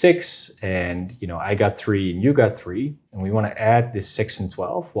 6, and I got 3 and you got 3, and we want to add this 6 and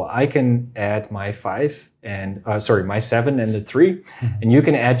 12. Well, I can add my 5 and my 7 and the 3, and you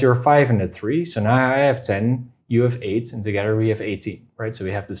can add your 5 and the 3. So now I have 10, you have 8, and together we have 18, right? So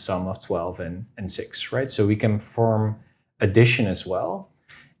we have the sum of 12 and 6, right? So we can form addition as well,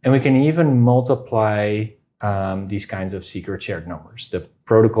 and we can even multiply these kinds of secret shared numbers. The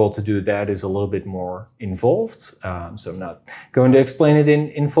protocol to do that is a little bit more involved. So I'm not going to explain it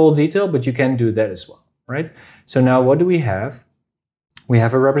in full detail, but you can do that as well, right? So now what do we have? We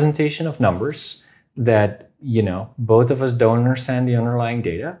have a representation of numbers that, both of us don't understand the underlying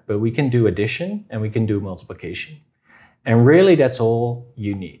data, but we can do addition and we can do multiplication. And really, that's all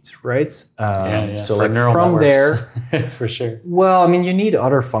you need, right? So like from there, for sure. Well, I mean, you need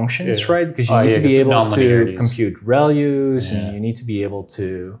other functions, right? Because you need to be able to compute values, and you need to be able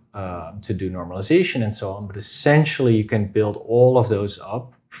to do normalization and so on. But essentially, you can build all of those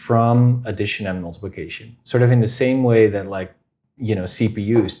up from addition and multiplication, sort of in the same way that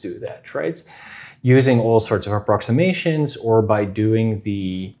CPUs do that, right? Using all sorts of approximations, or by doing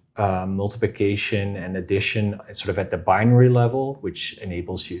the multiplication and addition sort of at the binary level, which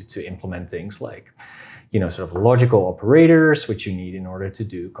enables you to implement things like, sort of logical operators, which you need in order to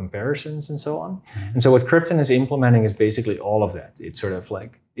do comparisons and so on. And so what Krypton is implementing is basically all of that. It sort of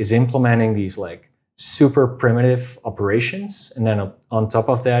is implementing these super primitive operations. And then on top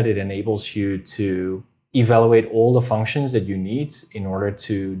of that, it enables you to evaluate all the functions that you need in order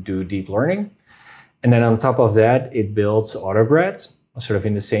to do deep learning. And then on top of that, it builds autograds, sort of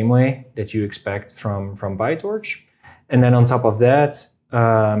in the same way that you expect from PyTorch. And then on top of that,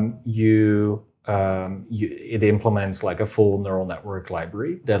 it implements a full neural network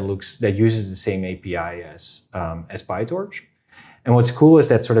library that uses the same API as PyTorch. And what's cool is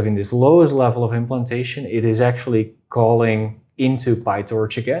that sort of in this lowest level of implementation, it is actually calling into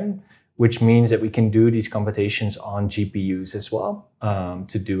PyTorch again, which means that we can do these computations on GPUs as well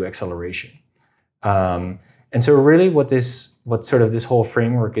to do acceleration. And so really what sort of this whole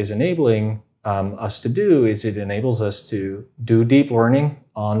framework is enabling us to do is it enables us to do deep learning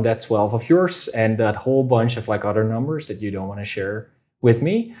on that 12 of yours and that whole bunch of other numbers that you don't want to share with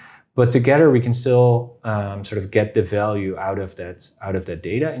me. But together we can still sort of get the value out of that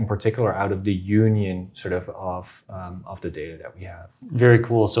data, in particular out of the union sort of the data that we have. Very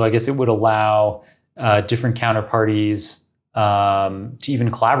cool. So I guess it would allow different counterparties to even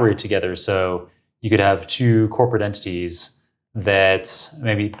collaborate together. So you could have two corporate entities that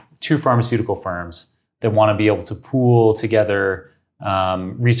maybe two pharmaceutical firms that want to be able to pool together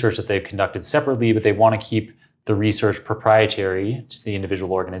research that they've conducted separately, but they want to keep the research proprietary to the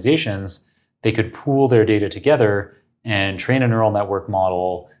individual organizations. They could pool their data together and train a neural network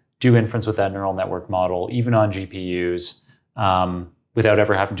model, do inference with that neural network model, even on GPUs, without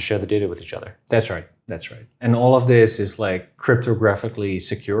ever having to share the data with each other. That's right. And all of this is cryptographically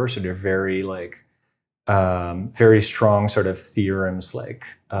secure, so they're very very strong sort of theorems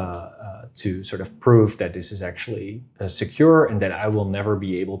to sort of prove that this is actually secure and that I will never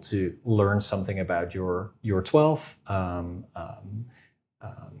be able to learn something about your 12.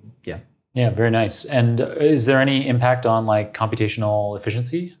 Yeah, very nice. And is there any impact on like computational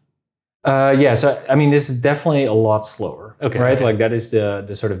efficiency? Yeah, so I mean, this is definitely a lot slower, Okay, right? okay. Like that is the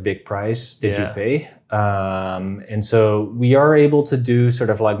sort of big price that you Yeah. pay. And so we are able to do sort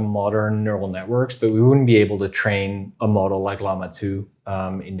of like modern neural networks, but we wouldn't be able to train a model like Llama 2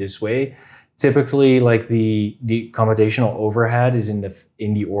 in this way. Typically, like the computational overhead is in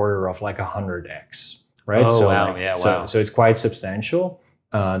the order of like 100x, right? Oh, So wow. like Yeah, wow. so it's quite substantial,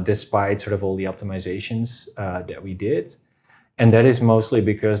 despite sort of all the optimizations that we did. And that is mostly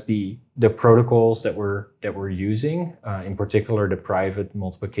because the protocols that we're using, in particular the private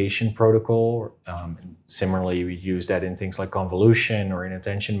multiplication protocol, and similarly we use that in things like convolution or in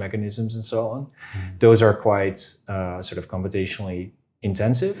attention mechanisms and so on. Those are quite sort of computationally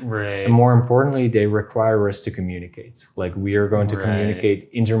intensive, Right. and more importantly, they require us to communicate. Like we are going to Right. communicate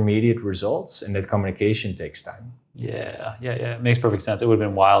intermediate results, and that communication takes time. Yeah. It makes perfect sense. It would have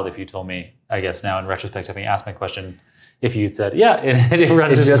been wild if you told me, I guess now in retrospect, having asked my question, if you'd said, yeah, it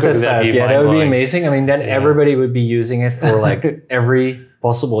runs It's just as fast. Yeah, that would be amazing. I mean, then everybody would be using it for like every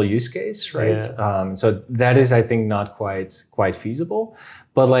possible use case, right? Yeah. So that is, I think, not quite feasible.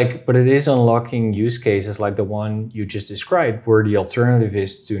 But it is unlocking use cases like the one you just described, where the alternative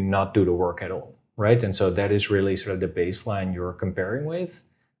is to not do the work at all, right? And so that is really sort of the baseline you're comparing with.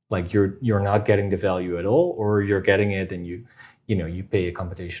 Like you're not getting the value at all, or you're getting it and you pay a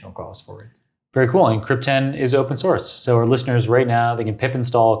computational cost for it. Very cool. And Crypt10 is open source. So our listeners right now, they can pip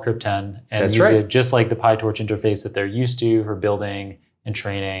install Crypt10 and That's use right. it just like the PyTorch interface that they're used to for building and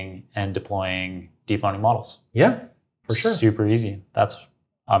training and deploying deep learning models. Yeah, for sure. Super easy. That's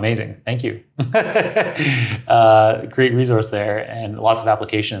amazing. Thank you. Great resource there and lots of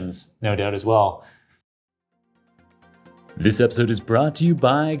applications, no doubt as well. This episode is brought to you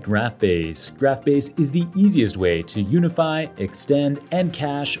by GraphBase. GraphBase is the easiest way to unify, extend, and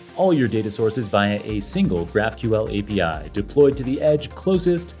cache all your data sources via a single GraphQL API deployed to the edge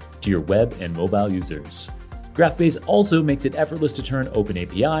closest to your web and mobile users. GraphBase also makes it effortless to turn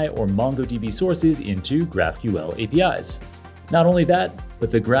OpenAPI or MongoDB sources into GraphQL APIs. Not only that, but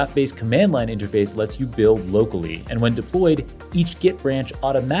the GraphBase command line interface lets you build locally, and when deployed, each Git branch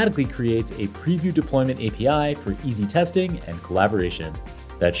automatically creates a preview deployment API for easy testing and collaboration.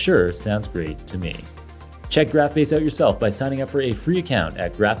 That sure sounds great to me. Check GraphBase out yourself by signing up for a free account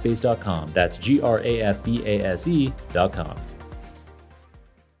at graphbase.com. That's grafbase.com.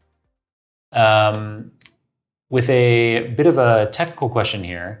 With a bit of a technical question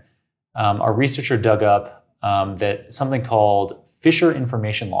here, our researcher dug up that something called Fisher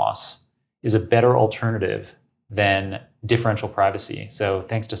information loss is a better alternative than differential privacy. So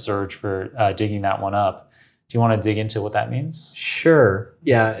thanks to Serge for digging that one up. Do you want to dig into what that means? Sure.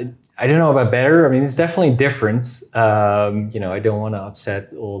 Yeah, I don't know about better. I mean, it's definitely different. I don't want to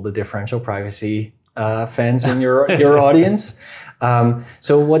upset all the differential privacy fans in your audience.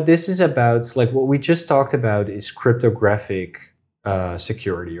 So what this is about, like what we just talked about, is cryptographic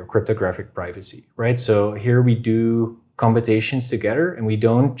security or cryptographic privacy, right? So here we do computations together and we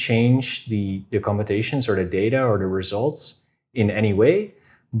don't change the computations or the data or the results in any way,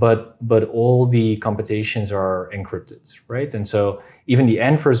 but all the computations are encrypted, right? And so even the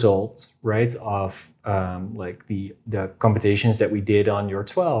end result, right, of like the computations that we did on your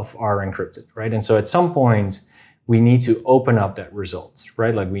 12 are encrypted, right? And so at some point, we need to open up that result,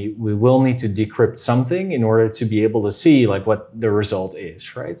 right? Like we will need to decrypt something in order to be able to see like what the result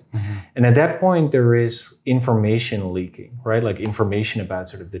is, right? Mm-hmm. And at that point, there is information leaking, right? Like information about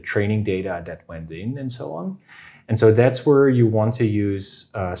sort of the training data that went in and so on. And so that's where you want to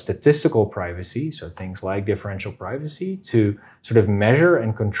use statistical privacy, so things like differential privacy, to sort of measure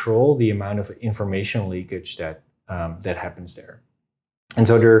and control the amount of information leakage that happens there. And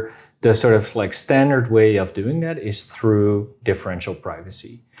so the sort of like standard way of doing that is through differential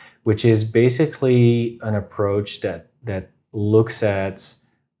privacy, which is basically an approach that looks at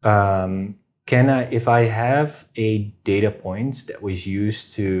if I have a data point that was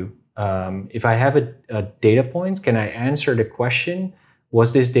used to if I have a data point, can I answer the question,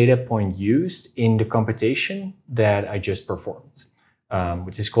 was this data point used in the computation that I just performed?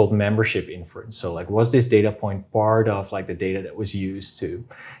 Which is called membership inference. So like, was this data point part of like the data that was used to,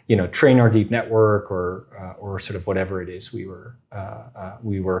 train our deep network or sort of whatever it is we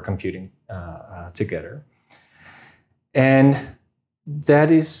were computing together? And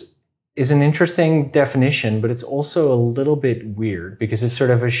that is an interesting definition, but it's also a little bit weird because it sort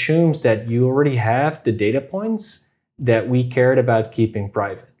of assumes that you already have the data points that we cared about keeping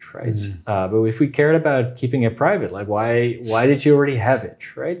private, right? Mm-hmm. But if we cared about keeping it private, like why did you already have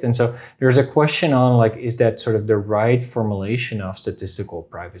it, right? And so there's a question on like, is that sort of the right formulation of statistical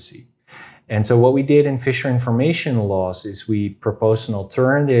privacy? And so what we did in Fisher information laws is we proposed an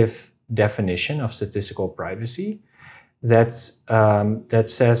alternative definition of statistical privacy that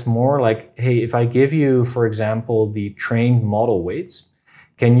says more like, hey, if I give you, for example, the trained model weights,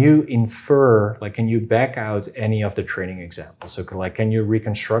 can you infer, like, can you back out any of the training examples? So like, can you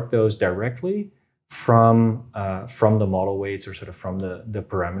reconstruct those directly from the model weights or sort of from the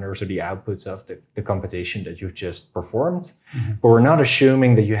parameters or the outputs of the computation that you've just performed? Mm-hmm. But we're not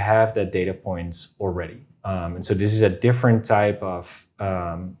assuming that you have that data points already. And so this is a different type of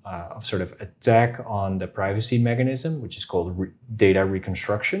sort of attack on the privacy mechanism, which is called data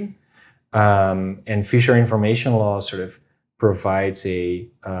reconstruction. And Fisher information law sort of provides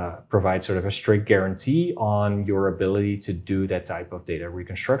sort of a strict guarantee on your ability to do that type of data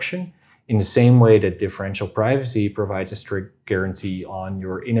reconstruction, in the same way that differential privacy provides a strict guarantee on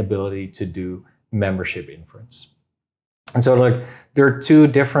your inability to do membership inference. And so, like, there are two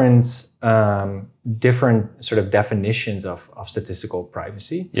different sort of definitions of statistical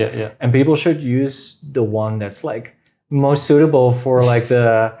privacy. Yeah. And people should use the one that's like most suitable for like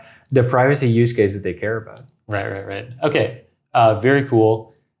the privacy use case that they care about. Right. Okay. Very cool.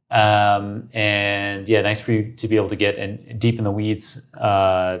 And yeah, nice for you to be able to get deep in the weeds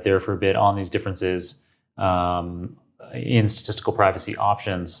there for a bit on these differences in statistical privacy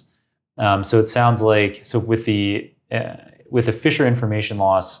options. So it sounds like, so with the Fisher information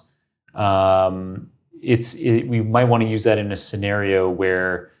loss, we might want to use that in a scenario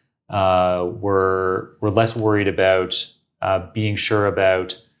where we're less worried about being sure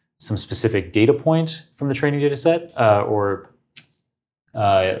about some specific data point from the training data set, or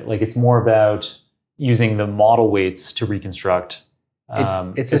like it's more about using the model weights to reconstruct.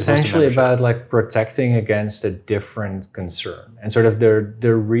 It's essentially about like protecting against a different concern. And sort of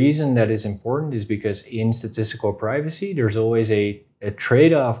the reason that is important is because in statistical privacy, there's always a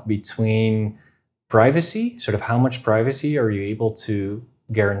trade-off between privacy, sort of how much privacy are you able to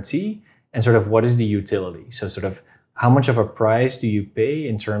guarantee, and sort of what is the utility. So sort of how much of a price do you pay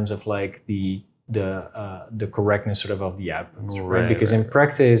in terms of like the correctness sort of the outputs, right? Because in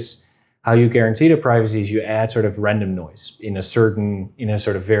practice, how you guarantee the privacy is you add sort of random noise in a sort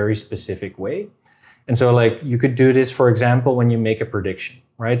of very specific way. And so like you could do this, for example, when you make a prediction,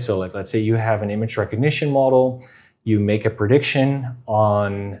 right? So like, let's say you have an image recognition model, you make a prediction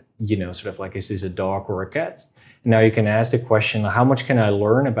on, sort of like, is this a dog or a cat? And now you can ask the question, how much can I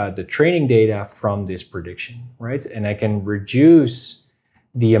learn about the training data from this prediction, right? And I can reduce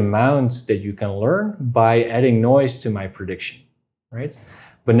the amounts that you can learn by adding noise to my prediction, right?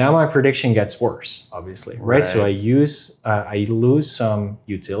 But now my prediction gets worse, obviously, right? So I lose some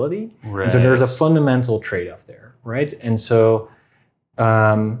utility. Right. And so there's a fundamental trade-off there, right? And so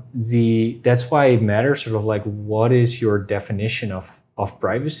that's why it matters sort of like what is your definition of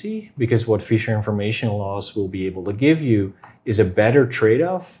privacy, because what Fisher information laws will be able to give you is a better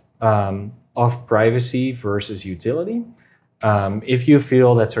trade-off of privacy versus utility. If you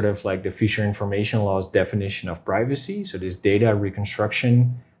feel that sort of like the Fisher information law's definition of privacy, so this data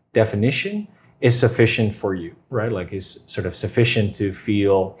reconstruction definition, is sufficient for you, right? Like is sort of sufficient to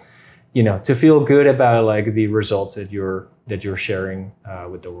feel, good about like the results that you're sharing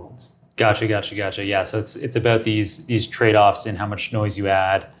with the world. Gotcha. Yeah, so it's about these trade-offs in how much noise you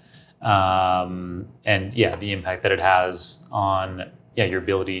add, and yeah, the impact that it has on your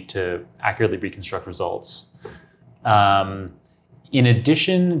ability to accurately reconstruct results. In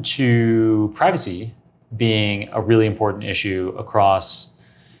addition to privacy being a really important issue across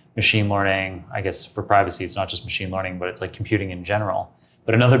machine learning, I guess for privacy, it's not just machine learning, but it's like computing in general.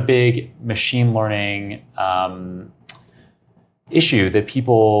 But another big machine learning issue that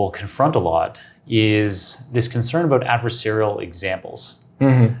people confront a lot is this concern about adversarial examples.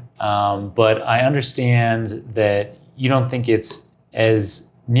 Mm-hmm. But I understand that you don't think it's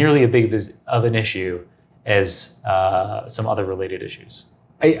as nearly as big of an issue as some other related issues.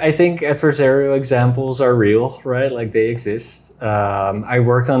 I think adversarial examples are real, right? Like they exist. I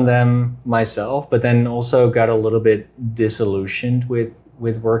worked on them myself, but then also got a little bit disillusioned with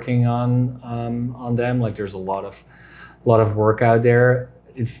working on them. Like there's a lot of work out there.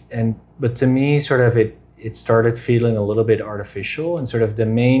 But to me, sort of it started feeling a little bit artificial, and sort of the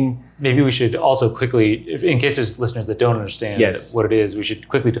main. Maybe we should also quickly, in case there's listeners that don't understand what it is, we should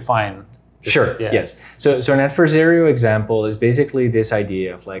quickly define. Sure. Yeah. Yes. So an adversarial example is basically this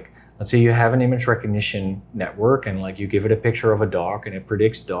idea of like, let's say you have an image recognition network and like you give it a picture of a dog and it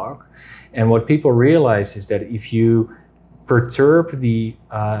predicts dog. And what people realize is that if you perturb the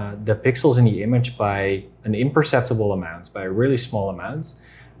pixels in the image by an imperceptible amount, by a really small amount,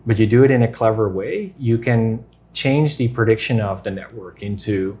 but you do it in a clever way, you can change the prediction of the network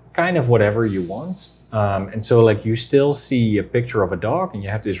into kind of whatever you want. And so like you still see a picture of a dog and you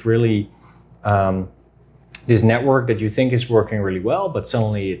have this really, this network that you think is working really well, but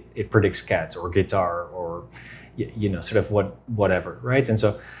suddenly it predicts cats or guitar or, sort of whatever, right? And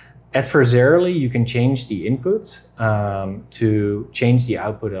so adversarially, you can change the inputs to change the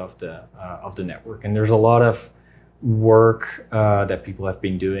output of the network. And there's a lot of work that people have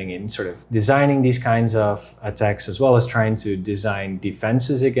been doing in sort of designing these kinds of attacks, as well as trying to design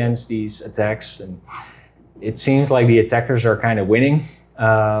defenses against these attacks. And it seems like the attackers are kind of winning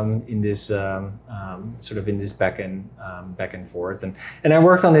in this sort of in this back and forth. And I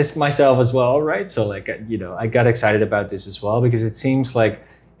worked on this myself as well, right? So like I got excited about this as well because it seems like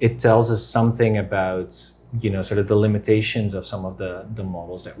it tells us something about sort of the limitations of some of the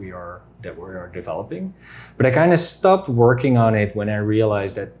models that we are developing. But I kind of stopped working on it when I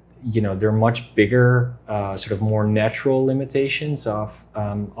realized that there are much bigger sort of more natural limitations of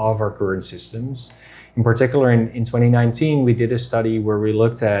our current systems. In particular, in 2019, we did a study where we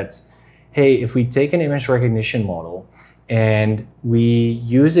looked at, hey, if we take an image recognition model and we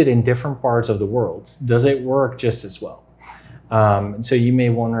use it in different parts of the world, does it work just as well? So you may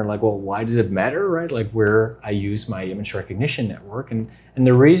wonder, like, well, why does it matter, right? Like where I use my image recognition network, and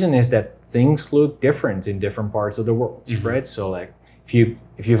the reason is that things look different in different parts of the world, right? So like if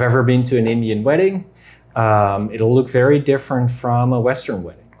you've ever been to an Indian wedding, it'll look very different from a Western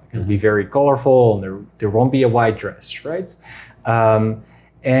wedding. Like it'll be very colorful, and there won't be a white dress, right?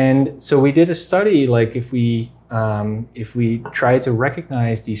 And so we did a study, like if we try to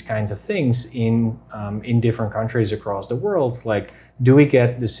recognize these kinds of things in different countries across the world, like do we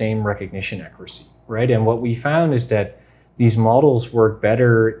get the same recognition accuracy, right? And what we found is that these models work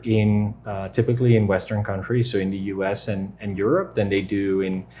better in typically in Western countries, so in the US and Europe, than they do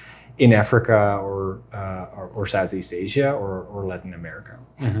in Africa or Southeast Asia or Latin America,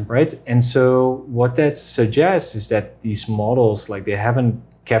 right? And so what that suggests is that these models, like they haven't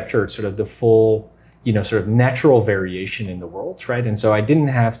captured sort of the full sort of natural variation in the world, right? And so I didn't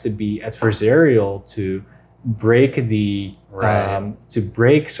have to be adversarial to break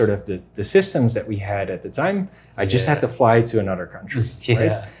sort of the systems that we had at the time. I just had to fly to another country,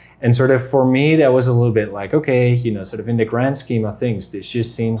 right? And sort of for me, that was a little bit like, okay, sort of in the grand scheme of things, this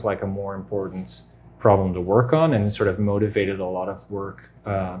just seems like a more important problem to work on, and it sort of motivated a lot of work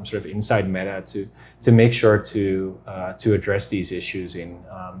sort of inside Meta to make sure to address these issues in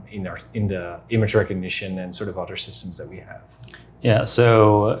the image recognition and sort of other systems that we have. Yeah,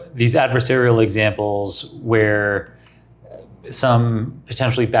 so these adversarial examples where some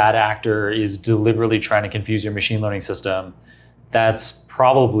potentially bad actor is deliberately trying to confuse your machine learning system, that's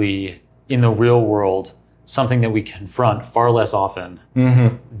probably in the real world something that we confront far less often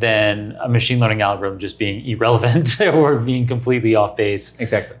than a machine learning algorithm just being irrelevant or being completely off base.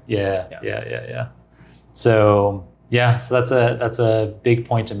 Exactly. Yeah. So that's a big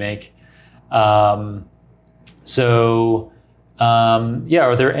point to make. Are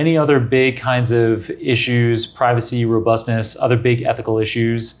there any other big kinds of issues, privacy, robustness, other big ethical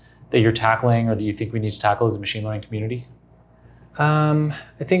issues that you're tackling or that you think we need to tackle as a machine learning community? I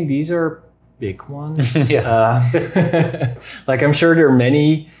think these are big ones. Like I'm sure there are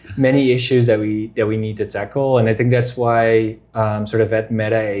many issues that we need to tackle, and I think that's why sort of at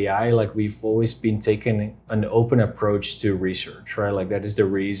Meta AI, like we've always been taking an open approach to research, right? Like that is the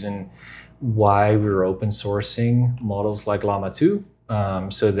reason why we're open sourcing models like Llama 2,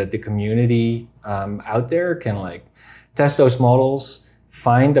 so that the community out there can like test those models,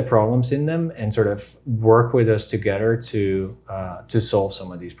 find the problems in them, and sort of work with us together to solve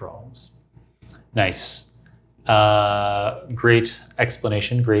some of these problems. Nice. Great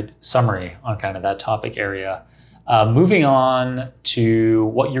explanation, great summary on kind of that topic area. Moving on to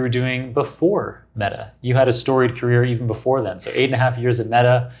what you were doing before Meta. You had a storied career even before then. So 8.5 years at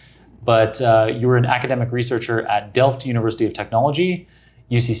Meta, but you were an academic researcher at Delft University of Technology,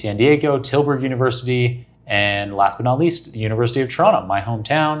 UC San Diego, Tilburg University, and last but not least, the University of Toronto, my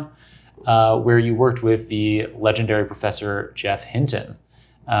hometown, where you worked with the legendary professor Geoff Hinton.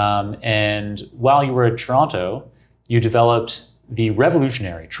 And while you were at Toronto, you developed the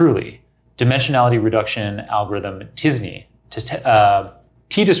revolutionary, truly, dimensionality reduction algorithm TISNE,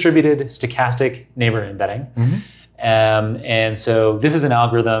 T-distributed stochastic neighbor embedding. And so this is an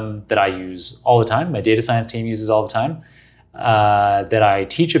algorithm that I use all the time, my data science team uses all the time, that I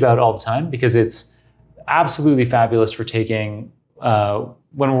teach about all the time, because it's absolutely fabulous for taking, when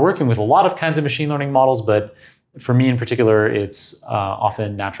we're working with a lot of kinds of machine learning models, but for me in particular, it's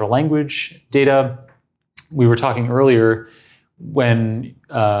often natural language data. We were talking earlier, when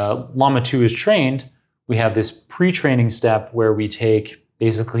Llama 2 is trained, we have this pre-training step where we take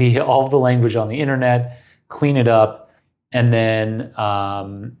basically all the language on the internet, clean it up, and then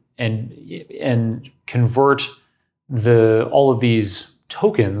and convert all of these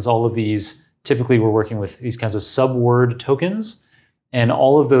tokens, all of these, typically we're working with these kinds of subword tokens, and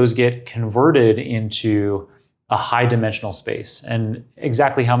all of those get converted into a high dimensional space. And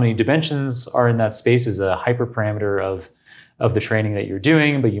exactly how many dimensions are in that space is a hyperparameter of the training that you're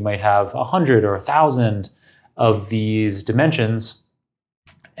doing, but you might have 100 or 1,000 of these dimensions.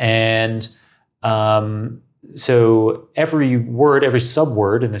 And so every word, every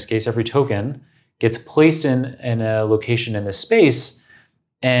subword, in this case, every token, gets placed in a location in this space.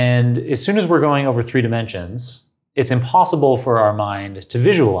 And as soon as we're going over 3 dimensions, it's impossible for our mind to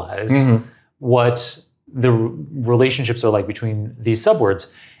visualize what the relationships are like between these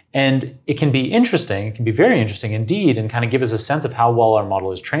subwords. And it can be interesting, it can be very interesting indeed, and kind of give us a sense of how well our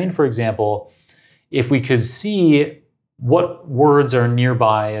model is trained. For example, if we could see what words are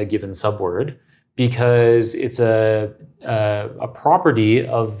nearby a given subword, because it's a property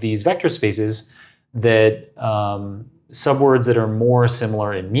of these vector spaces that subwords that are more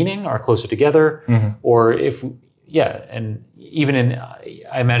similar in meaning are closer together, or if, and even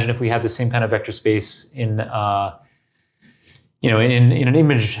I imagine if we have the same kind of vector space in in an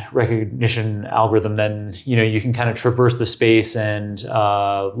image recognition algorithm, then you can kind of traverse the space, and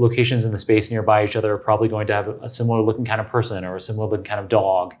locations in the space nearby each other are probably going to have a similar looking kind of person or a similar looking kind of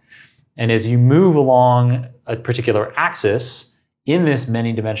dog. And as you move along a particular axis in this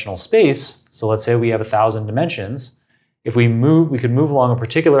many dimensional space, so let's say we have 1,000 dimensions, if we could move along a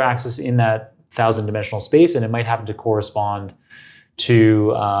particular axis in that 1,000 dimensional space, and it might happen to correspond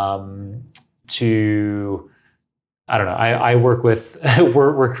to I don't know. I work with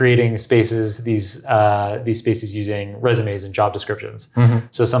we're creating spaces, these spaces using resumes and job descriptions.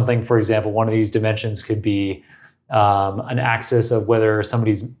 So something, for example, one of these dimensions could be an axis of whether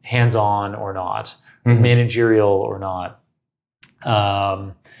somebody's hands-on or not, managerial or not.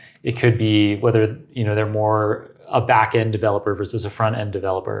 It could be whether they're more a back-end developer versus a front-end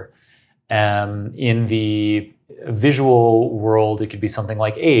developer. In the visual world, it could be something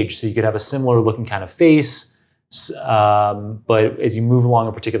like age. So you could have a similar looking kind of face, but as you move along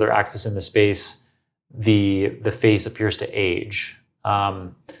a particular axis in the space, the face appears to age.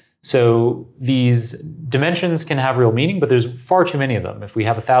 So these dimensions can have real meaning, but there's far too many of them. If we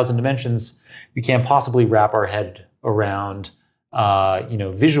have 1,000 dimensions, we can't possibly wrap our head around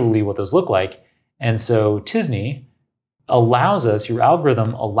visually what those look like. And so Tisney allows us, your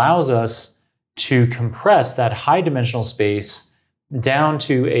algorithm allows us to compress that high dimensional space down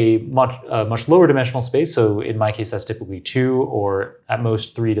to a much lower dimensional space. So in my case, that's typically 2 or at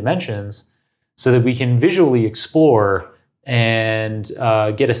most 3 dimensions, so that we can visually explore and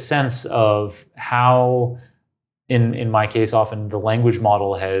get a sense of how, in my case, often the language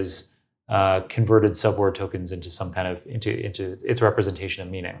model has converted subword tokens into some kind of into its representation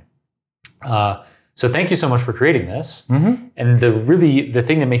of meaning. So thank you so much for creating this. And the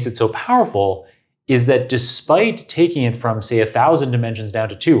thing that makes it so powerful is that despite taking it from, say, 1,000 dimensions down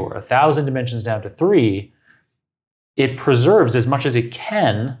to 2 or 1,000 dimensions down to 3, it preserves as much as it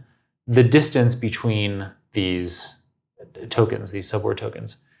can the distance between these tokens, these subword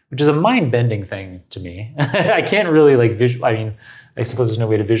tokens, which is a mind-bending thing to me. I can't really I suppose there's no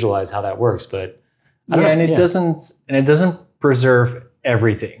way to visualize how that works, but it doesn't preserve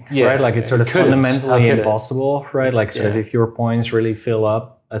everything, right? Like it's sort of fundamentally impossible, right? Like sort of if your points really fill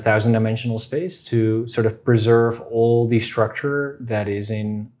up 1,000 dimensional space, to sort of preserve all the structure that is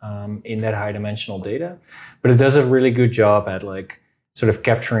in that high dimensional data. But it does a really good job at like sort of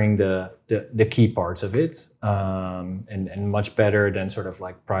capturing the key parts of it, and much better than sort of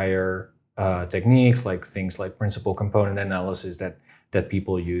like prior techniques, like things like principal component analysis that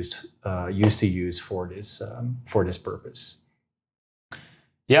people used to use for this purpose.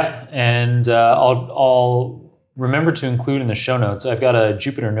 Yeah, and I'll remember to include in the show notes, I've got a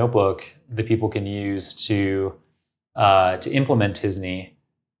Jupyter notebook that people can use to implement Tisney,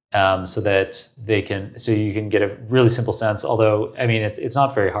 so that you can get a really simple sense. Although, I mean, it's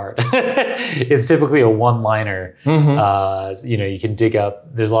not very hard. It's typically a one-liner. You can dig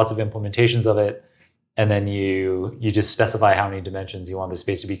up. There's lots of implementations of it, and then you just specify how many dimensions you want the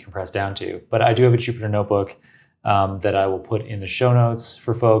space to be compressed down to. But I do have a Jupyter notebook that I will put in the show notes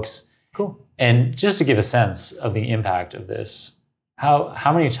for folks. Cool. And just to give a sense of the impact of this,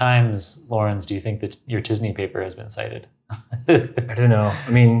 how many times, Lawrence, do you think that your Tisney paper has been cited? I don't know. I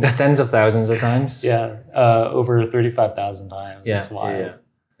mean, tens of thousands of times. Yeah, over 35,000 times. Yeah, it's wild.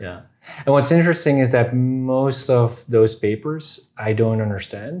 Yeah. And what's interesting is that most of those papers I don't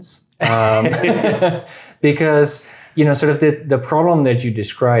understand, because sort of the problem that you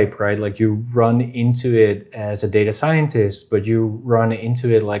describe, right? Like you run into it as a data scientist, but you run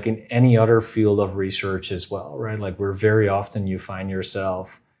into it like in any other field of research as well, right? Like where very often you find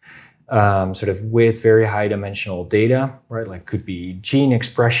yourself sort of with very high dimensional data, right? Like could be gene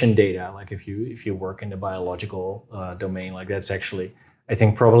expression data. Like if you work in the biological domain, like that's actually, I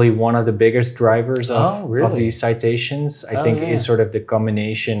think, probably one of the biggest drivers of these citations. I think is sort of the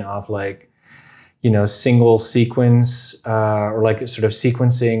combination of like, single sequence or like sort of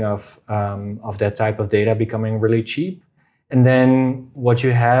sequencing of that type of data becoming really cheap. And then what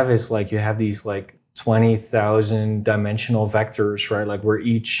you have is like you have these like 20,000 dimensional vectors, right? Like where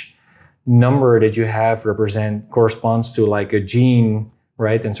each number that you have corresponds to like a gene,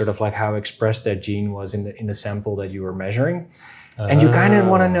 right? And sort of like how expressed that gene was in the sample that you were measuring. And you kind of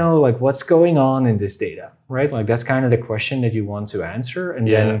want to know like what's going on in this data, right? Like that's kind of the question that you want to answer. And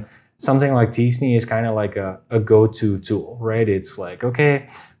then something like t-SNE is kind of like a go-to tool, right? It's like, okay,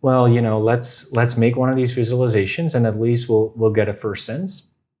 well, let's make one of these visualizations and at least we'll get a first sense.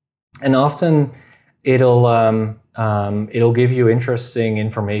 And often it'll give you interesting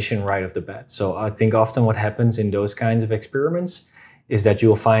information right off the bat. So I think often what happens in those kinds of experiments is that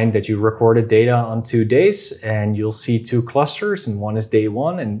you'll find that you recorded data on 2 days and you'll see 2 clusters, and one is day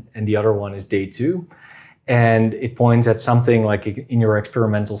 1 and the other one is day 2. And it points at something like in your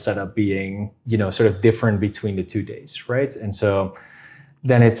experimental setup being, sort of different between the 2 days, right? And so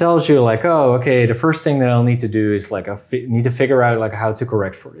then it tells you like, oh, okay, the first thing that I'll need to do is like need to figure out like how to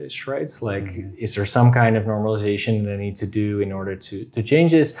correct for this, right? It's like, is there some kind of normalization that I need to do in order to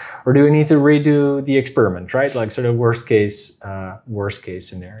change this, or do I need to redo the experiment, right? Like sort of worst case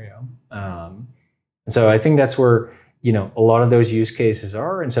scenario. And so I think that's where a lot of those use cases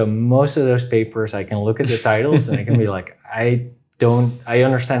are. And so most of those papers, I can look at the titles and I can be like, I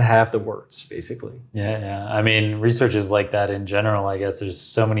understand half the words, basically. Yeah. I mean, research is like that in general. I guess there's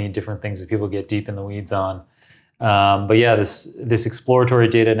so many different things that people get deep in the weeds on. But yeah, this exploratory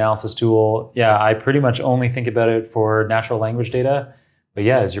data analysis tool, I pretty much only think about it for natural language data. But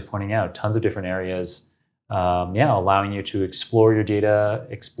yeah, as you're pointing out, tons of different areas, allowing you to explore your data,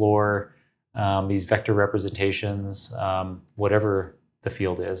 explore these vector representations, whatever the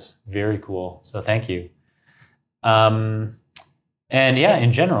field is. Very cool. So thank you. And yeah,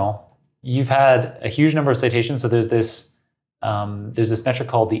 in general, you've had a huge number of citations. So there's this metric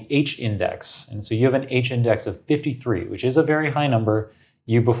called the H index. And so you have an H index of 53, which is a very high number.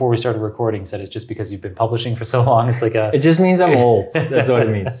 You, before we started recording, said it's just because you've been publishing for so long. It's like it just means I'm old. That's what it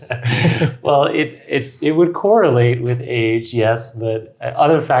means. Well, it would correlate with age, yes, but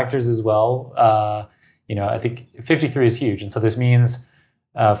other factors as well. I think 53 is huge. And so this means,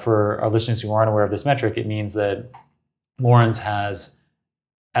 for our listeners who aren't aware of this metric, it means that Lawrence has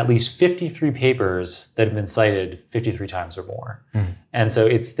at least 53 papers that have been cited 53 times or more. And so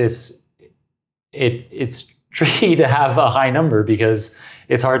it's tricky to have a high number because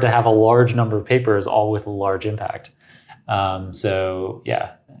it's hard to have a large number of papers all with a large impact. So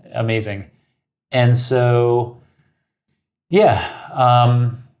yeah, amazing. And so,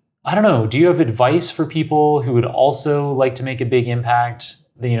 I don't know, do you have advice for people who would also like to make a big impact?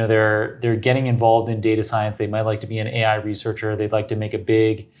 They're getting involved in data science. They might like to be an AI researcher. They'd like to make a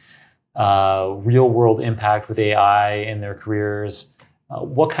big real world impact with AI in their careers.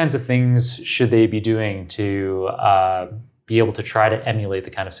 What kinds of things should they be doing to be able to try to emulate the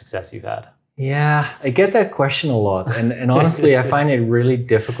kind of success you've had? Yeah, I get that question a lot. And honestly, I find it really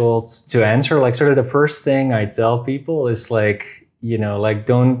difficult to answer. Like sort of the first thing I tell people is like,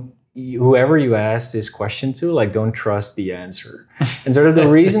 whoever you ask this question to, like, don't trust the answer. And sort of the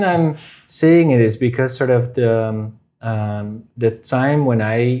reason I'm saying it is because sort of the time when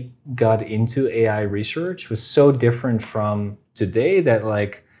I got into AI research was so different from today that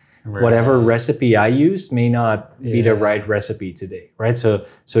like whatever recipe I used may not be the right recipe today, right? So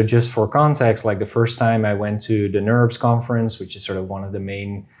just for context, like the first time I went to the NeurIPS conference, which is sort of one of the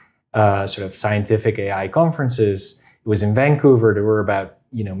main sort of scientific AI conferences, it was in Vancouver. There were about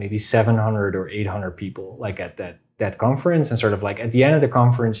maybe 700 or 800 people like at that conference, and sort of like at the end of the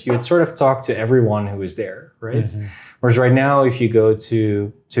conference, you would sort of talk to everyone who was there, right? Mm-hmm. Whereas right now, if you go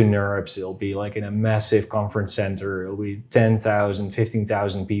to NeurIPS, it'll be like in a massive conference center. It'll be 10,000,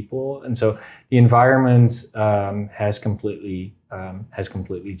 15,000 people, and so the environment has completely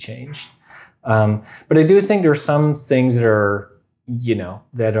changed. But I do think there's some things that are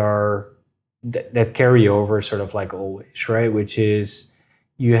that carry over, sort of like always, right? Which is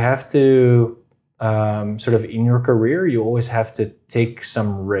you have to sort of in your career, you always have to take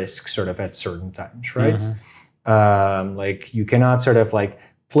some risks sort of at certain times, right? Like you cannot sort of like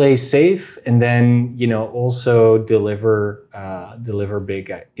play safe and then, you know, also deliver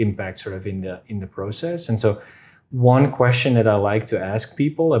big impact sort of in the process. And so one question that I like to ask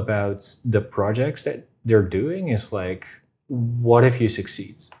people about the projects that they're doing is like, what if you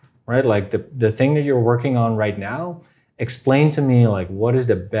succeed, right? Like the thing that you're working on right now, explain to me like what is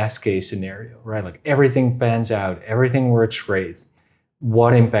the best case scenario, right? Like everything pans out, everything works great.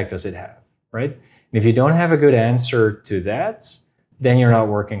 What impact does it have, right? And if you don't have a good answer to that, then you're not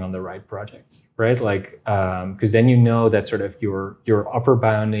working on the right projects, right? Like, because then you know that sort of you're upper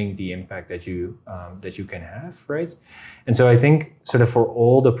bounding the impact that you can have, right? And so I think sort of for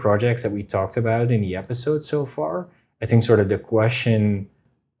all the projects that we talked about in the episode so far, I think sort of the question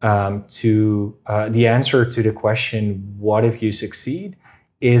the answer to the question, what if you succeed,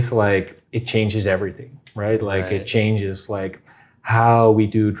 is like it changes everything, right? Like it changes like how we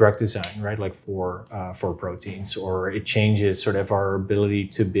do drug design, right? Like for proteins, or it changes sort of our ability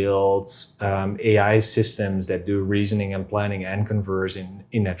to build AI systems that do reasoning and planning and converse in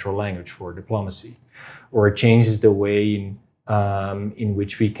natural language for diplomacy, or it changes the way in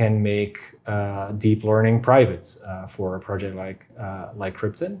which we can make deep learning private for a project like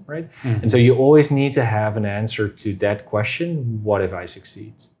Krypton, right? And so you always need to have an answer to that question: what if I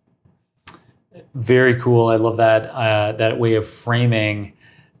succeed? Very cool. I love that way of framing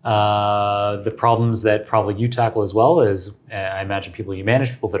the problems that probably you tackle as well as I imagine people you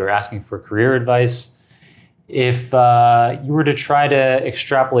manage, people that are asking for career advice. If you were to try to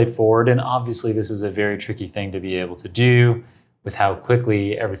extrapolate forward, and obviously this is a very tricky thing to be able to do with how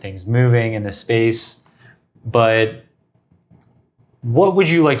quickly everything's moving in this space, but what would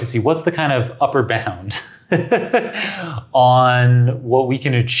you like to see? What's the kind of upper bound on what we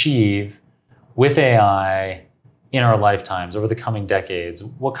can achieve with AI in our lifetimes over the coming decades?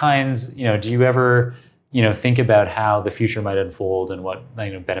 What kinds, do you ever, think about how the future might unfold and what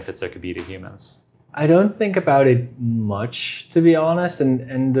benefits there could be to humans? I don't think about it much, to be honest,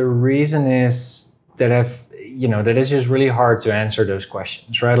 and the reason is that that it's just really hard to answer those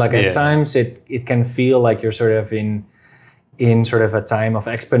questions, right? Like at times it can feel like you're sort of in sort of a time of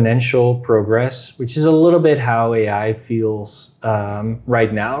exponential progress, which is a little bit how AI feels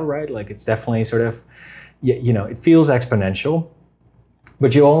right now, right? Like it's definitely sort of, it feels exponential,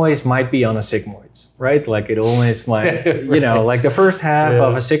 but you always might be on a sigmoid, right? Like it always might, like the first half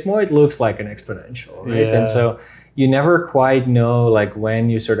of a sigmoid looks like an exponential, right? Yeah. And so you never quite know like when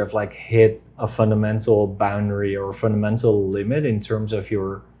you sort of like hit a fundamental boundary or a fundamental limit in terms of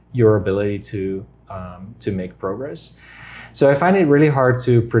your ability to make progress. So I find it really hard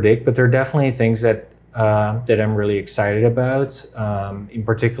to predict, but there are definitely things that I'm really excited about. In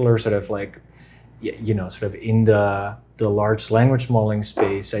particular, sort of like, sort of in the large language modeling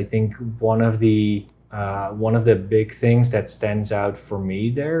space. I think one of the big things that stands out for me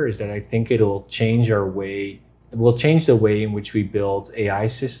there is that I think it will change the way in which we build AI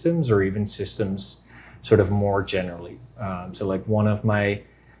systems, or even systems sort of more generally. So like one of my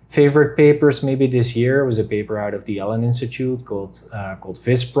favorite papers maybe this year was a paper out of the Allen Institute called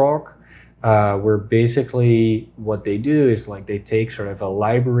VisProg, where basically what they do is like they take sort of a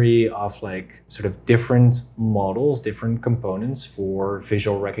library of like sort of different models, different components for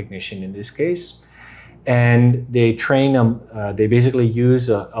visual recognition in this case, and they train them. They basically use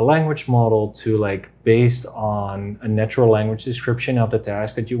a language model to like, based on a natural language description of the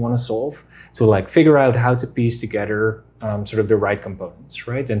task that you want to solve, to like figure out how to piece together sort of the right components,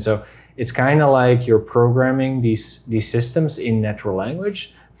 right? And so it's kind of like you're programming these systems in natural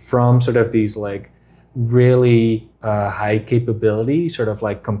language from sort of these like really high capability sort of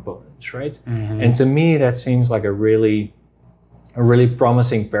like components, right? And to me, that seems like a really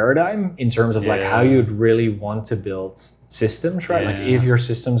promising paradigm in terms of like how you'd really want to build systems, right? Like if your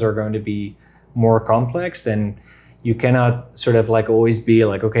systems are going to be more complex, then you cannot sort of like always be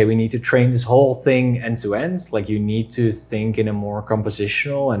like, okay, we need to train this whole thing end to end. Like you need to think in a more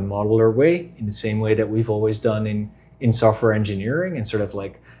compositional and modular way, in the same way that we've always done in software engineering, and sort of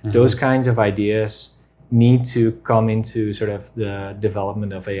like those kinds of ideas need to come into sort of the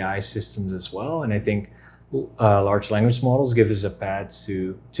development of AI systems as well. And I think large language models give us a path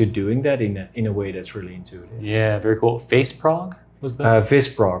to doing that in a way that's really intuitive. Yeah, very cool. VisProg was that?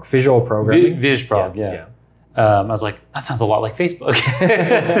 VisProg, visual programming. VisProg, yeah. I was like, that sounds a lot like Facebook.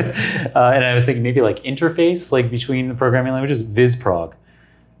 And I was thinking maybe like interface, like between the programming languages, VisProg.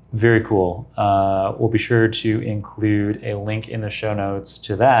 Very cool. We'll be sure to include a link in the show notes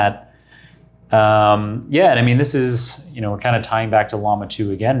to that. And I mean, this is, we're kind of tying back to Llama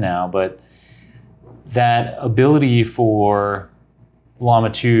 2 again now, but that ability for Llama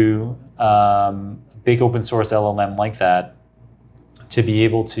 2, big open source LLM like that, to be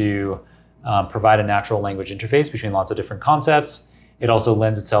able to provide a natural language interface between lots of different concepts. It also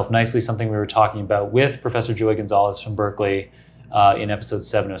lends itself nicely, something we were talking about with Professor Joey Gonzalez from Berkeley in episode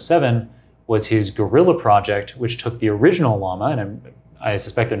 707, was his Gorilla project, which took the original Llama, and I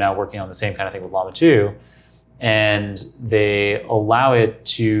suspect they're now working on the same kind of thing with Llama 2, and they allow it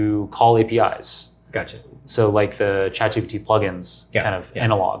to call APIs. Gotcha. So like the ChatGPT plugins kind of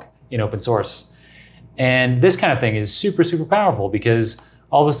analog in open source. And this kind of thing is super, super powerful because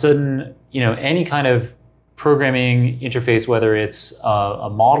all of a sudden, any kind of programming interface, whether it's a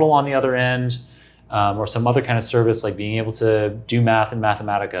model on the other end or some other kind of service, like being able to do math in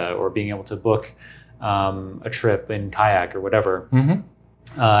Mathematica or being able to book a trip in Kayak or whatever,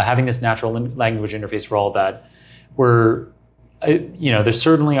 having this natural language interface for all of that, there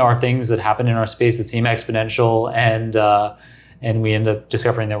certainly are things that happen in our space that seem exponential, and we end up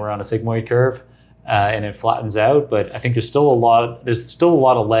discovering that we're on a sigmoid curve. And it flattens out, but I think there's still a lot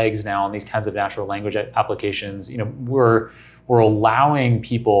of legs now on these kinds of natural language applications. We're allowing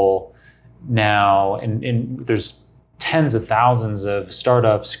people now, and there's tens of thousands of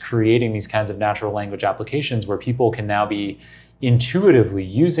startups creating these kinds of natural language applications where people can now be intuitively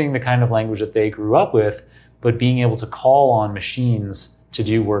using the kind of language that they grew up with, but being able to call on machines to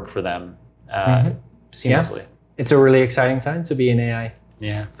do work for them seamlessly. Yeah. It's a really exciting time to be in AI.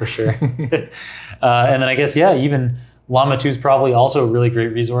 Yeah, for sure. And then I guess, even Llama 2 is probably also a really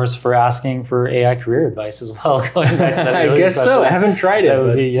great resource for asking for AI career advice as well. Going back to that I guess question. So. I haven't tried it,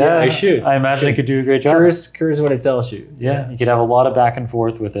 but I should. I imagine it could do a great job. Curious what it tells you. Yeah, you could have a lot of back and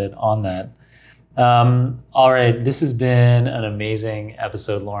forth with it on that. All right, this has been an amazing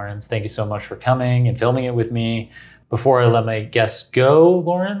episode, Lawrence. Thank you so much for coming and filming it with me. Before I let my guests go,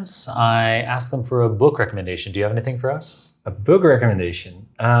 Lawrence, I asked them for a book recommendation. Do you have anything for us? A book recommendation.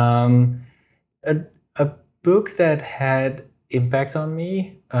 A book that had impact on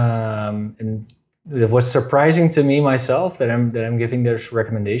me, and it was surprising to me myself that I'm giving this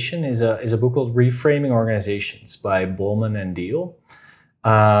recommendation is a book called Reframing Organizations by Bowman and Deal.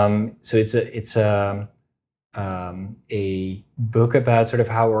 So it's a book about sort of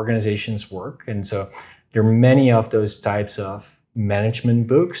how organizations work, and so there are many of those types of management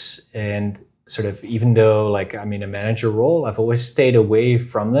books, and sort of, even though I'm in a manager role, I've always stayed away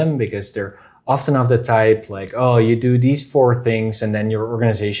from them because they're often of the type like, oh, you do these 4 things and then your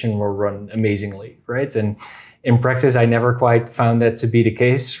organization will run amazingly, right? And in practice, I never quite found that to be the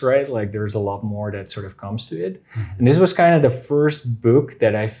case, right? Like there's a lot more that sort of comes to it. And this was kind of the first book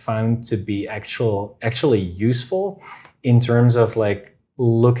that I found to be actually useful in terms of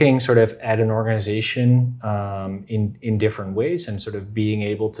looking sort of at an organization in different ways and sort of being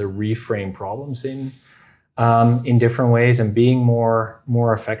able to reframe problems in different ways and being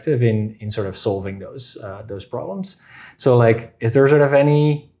more effective in sort of solving those problems. So if there's sort of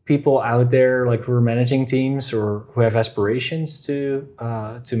any people out there who are managing teams or who have aspirations to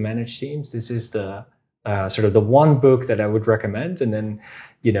manage teams, this is the sort of the one book that I would recommend. And then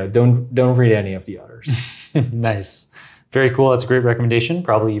don't read any of the others. Nice. Very cool. That's a great recommendation,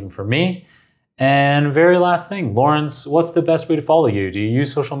 probably even for me. And very last thing, Lawrence, what's the best way to follow you? Do you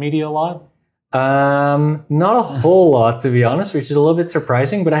use social media a lot? Not a whole lot, to be honest, which is a little bit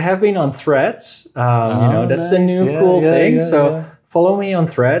surprising, but I have been on Threads. That's nice. The new cool thing. So follow me on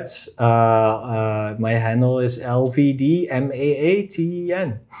Threads. My handle is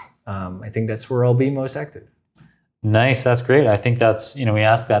LVDMAATEN. I think that's where I'll be most active. Nice. That's great. I think that's, we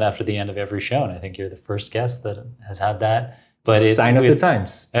ask that after the end of every show, and I think you're the first guest that has had that. But sign of the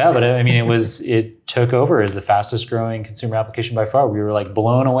times. Yeah, but I mean, it took over as the fastest growing consumer application by far. We were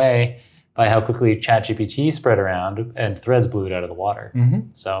blown away by how quickly ChatGPT spread around, and Threads blew it out of the water.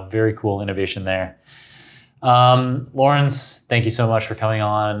 So very cool innovation there. Lawrence, thank you so much for coming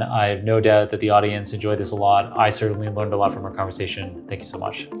on. I have no doubt that the audience enjoyed this a lot. I certainly learned a lot from our conversation. Thank you so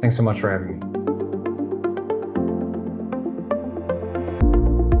much. Thanks so much for having me.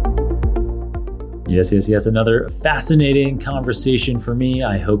 Yes. Another fascinating conversation for me.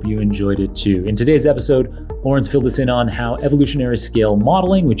 I hope you enjoyed it too. In today's episode, Lawrence filled us in on how evolutionary scale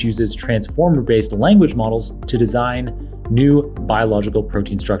modeling, which uses transformer-based language models to design new biological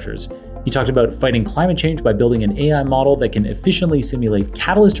protein structures. He talked about fighting climate change by building an AI model that can efficiently simulate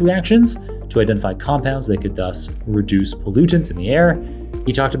catalyst reactions to identify compounds that could thus reduce pollutants in the air.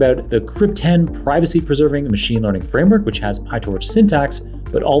 He talked about the Crypt10 privacy-preserving machine learning framework, which has PyTorch syntax,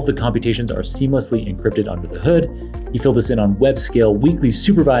 but all of the computations are seamlessly encrypted under the hood. He filled us in on web-scale weekly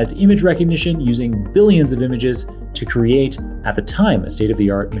supervised image recognition using billions of images to create, at the time, a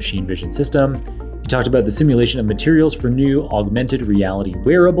state-of-the-art machine vision system. He talked about the simulation of materials for new augmented reality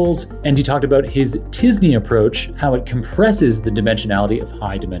wearables, and he talked about his Tisney approach, how it compresses the dimensionality of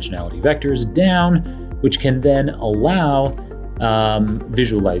high dimensionality vectors down, which can then allow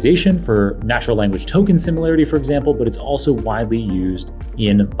visualization for natural language token similarity, for example, but it's also widely used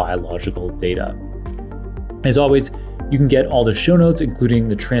in biological data. As always, you can get all the show notes, including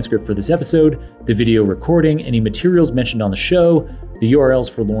the transcript for this episode, the video recording, any materials mentioned on the show, the URLs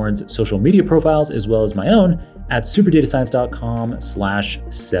for Lauren's social media profiles, as well as my own at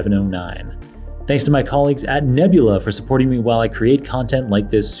superdatascience.com/709. Thanks to my colleagues at Nebula for supporting me while I create content like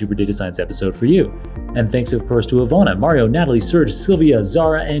this Super Data Science episode for you. And thanks, of course, to Ivana, Mario, Natalie, Serge, Sylvia,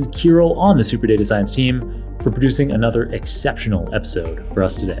 Zara, and Kirill on the Super Data Science team for producing another exceptional episode for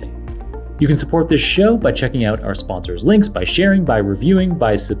us today. You can support this show by checking out our sponsors' links, by sharing, by reviewing,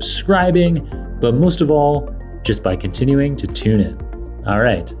 by subscribing, but most of all, just by continuing to tune in. All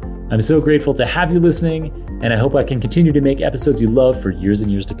right, I'm so grateful to have you listening, and I hope I can continue to make episodes you love for years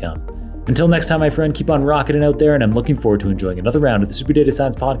and years to come. Until next time, my friend, keep on rocking it out there, and I'm looking forward to enjoying another round of the Super Data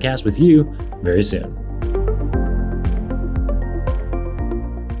Science Podcast with you very soon.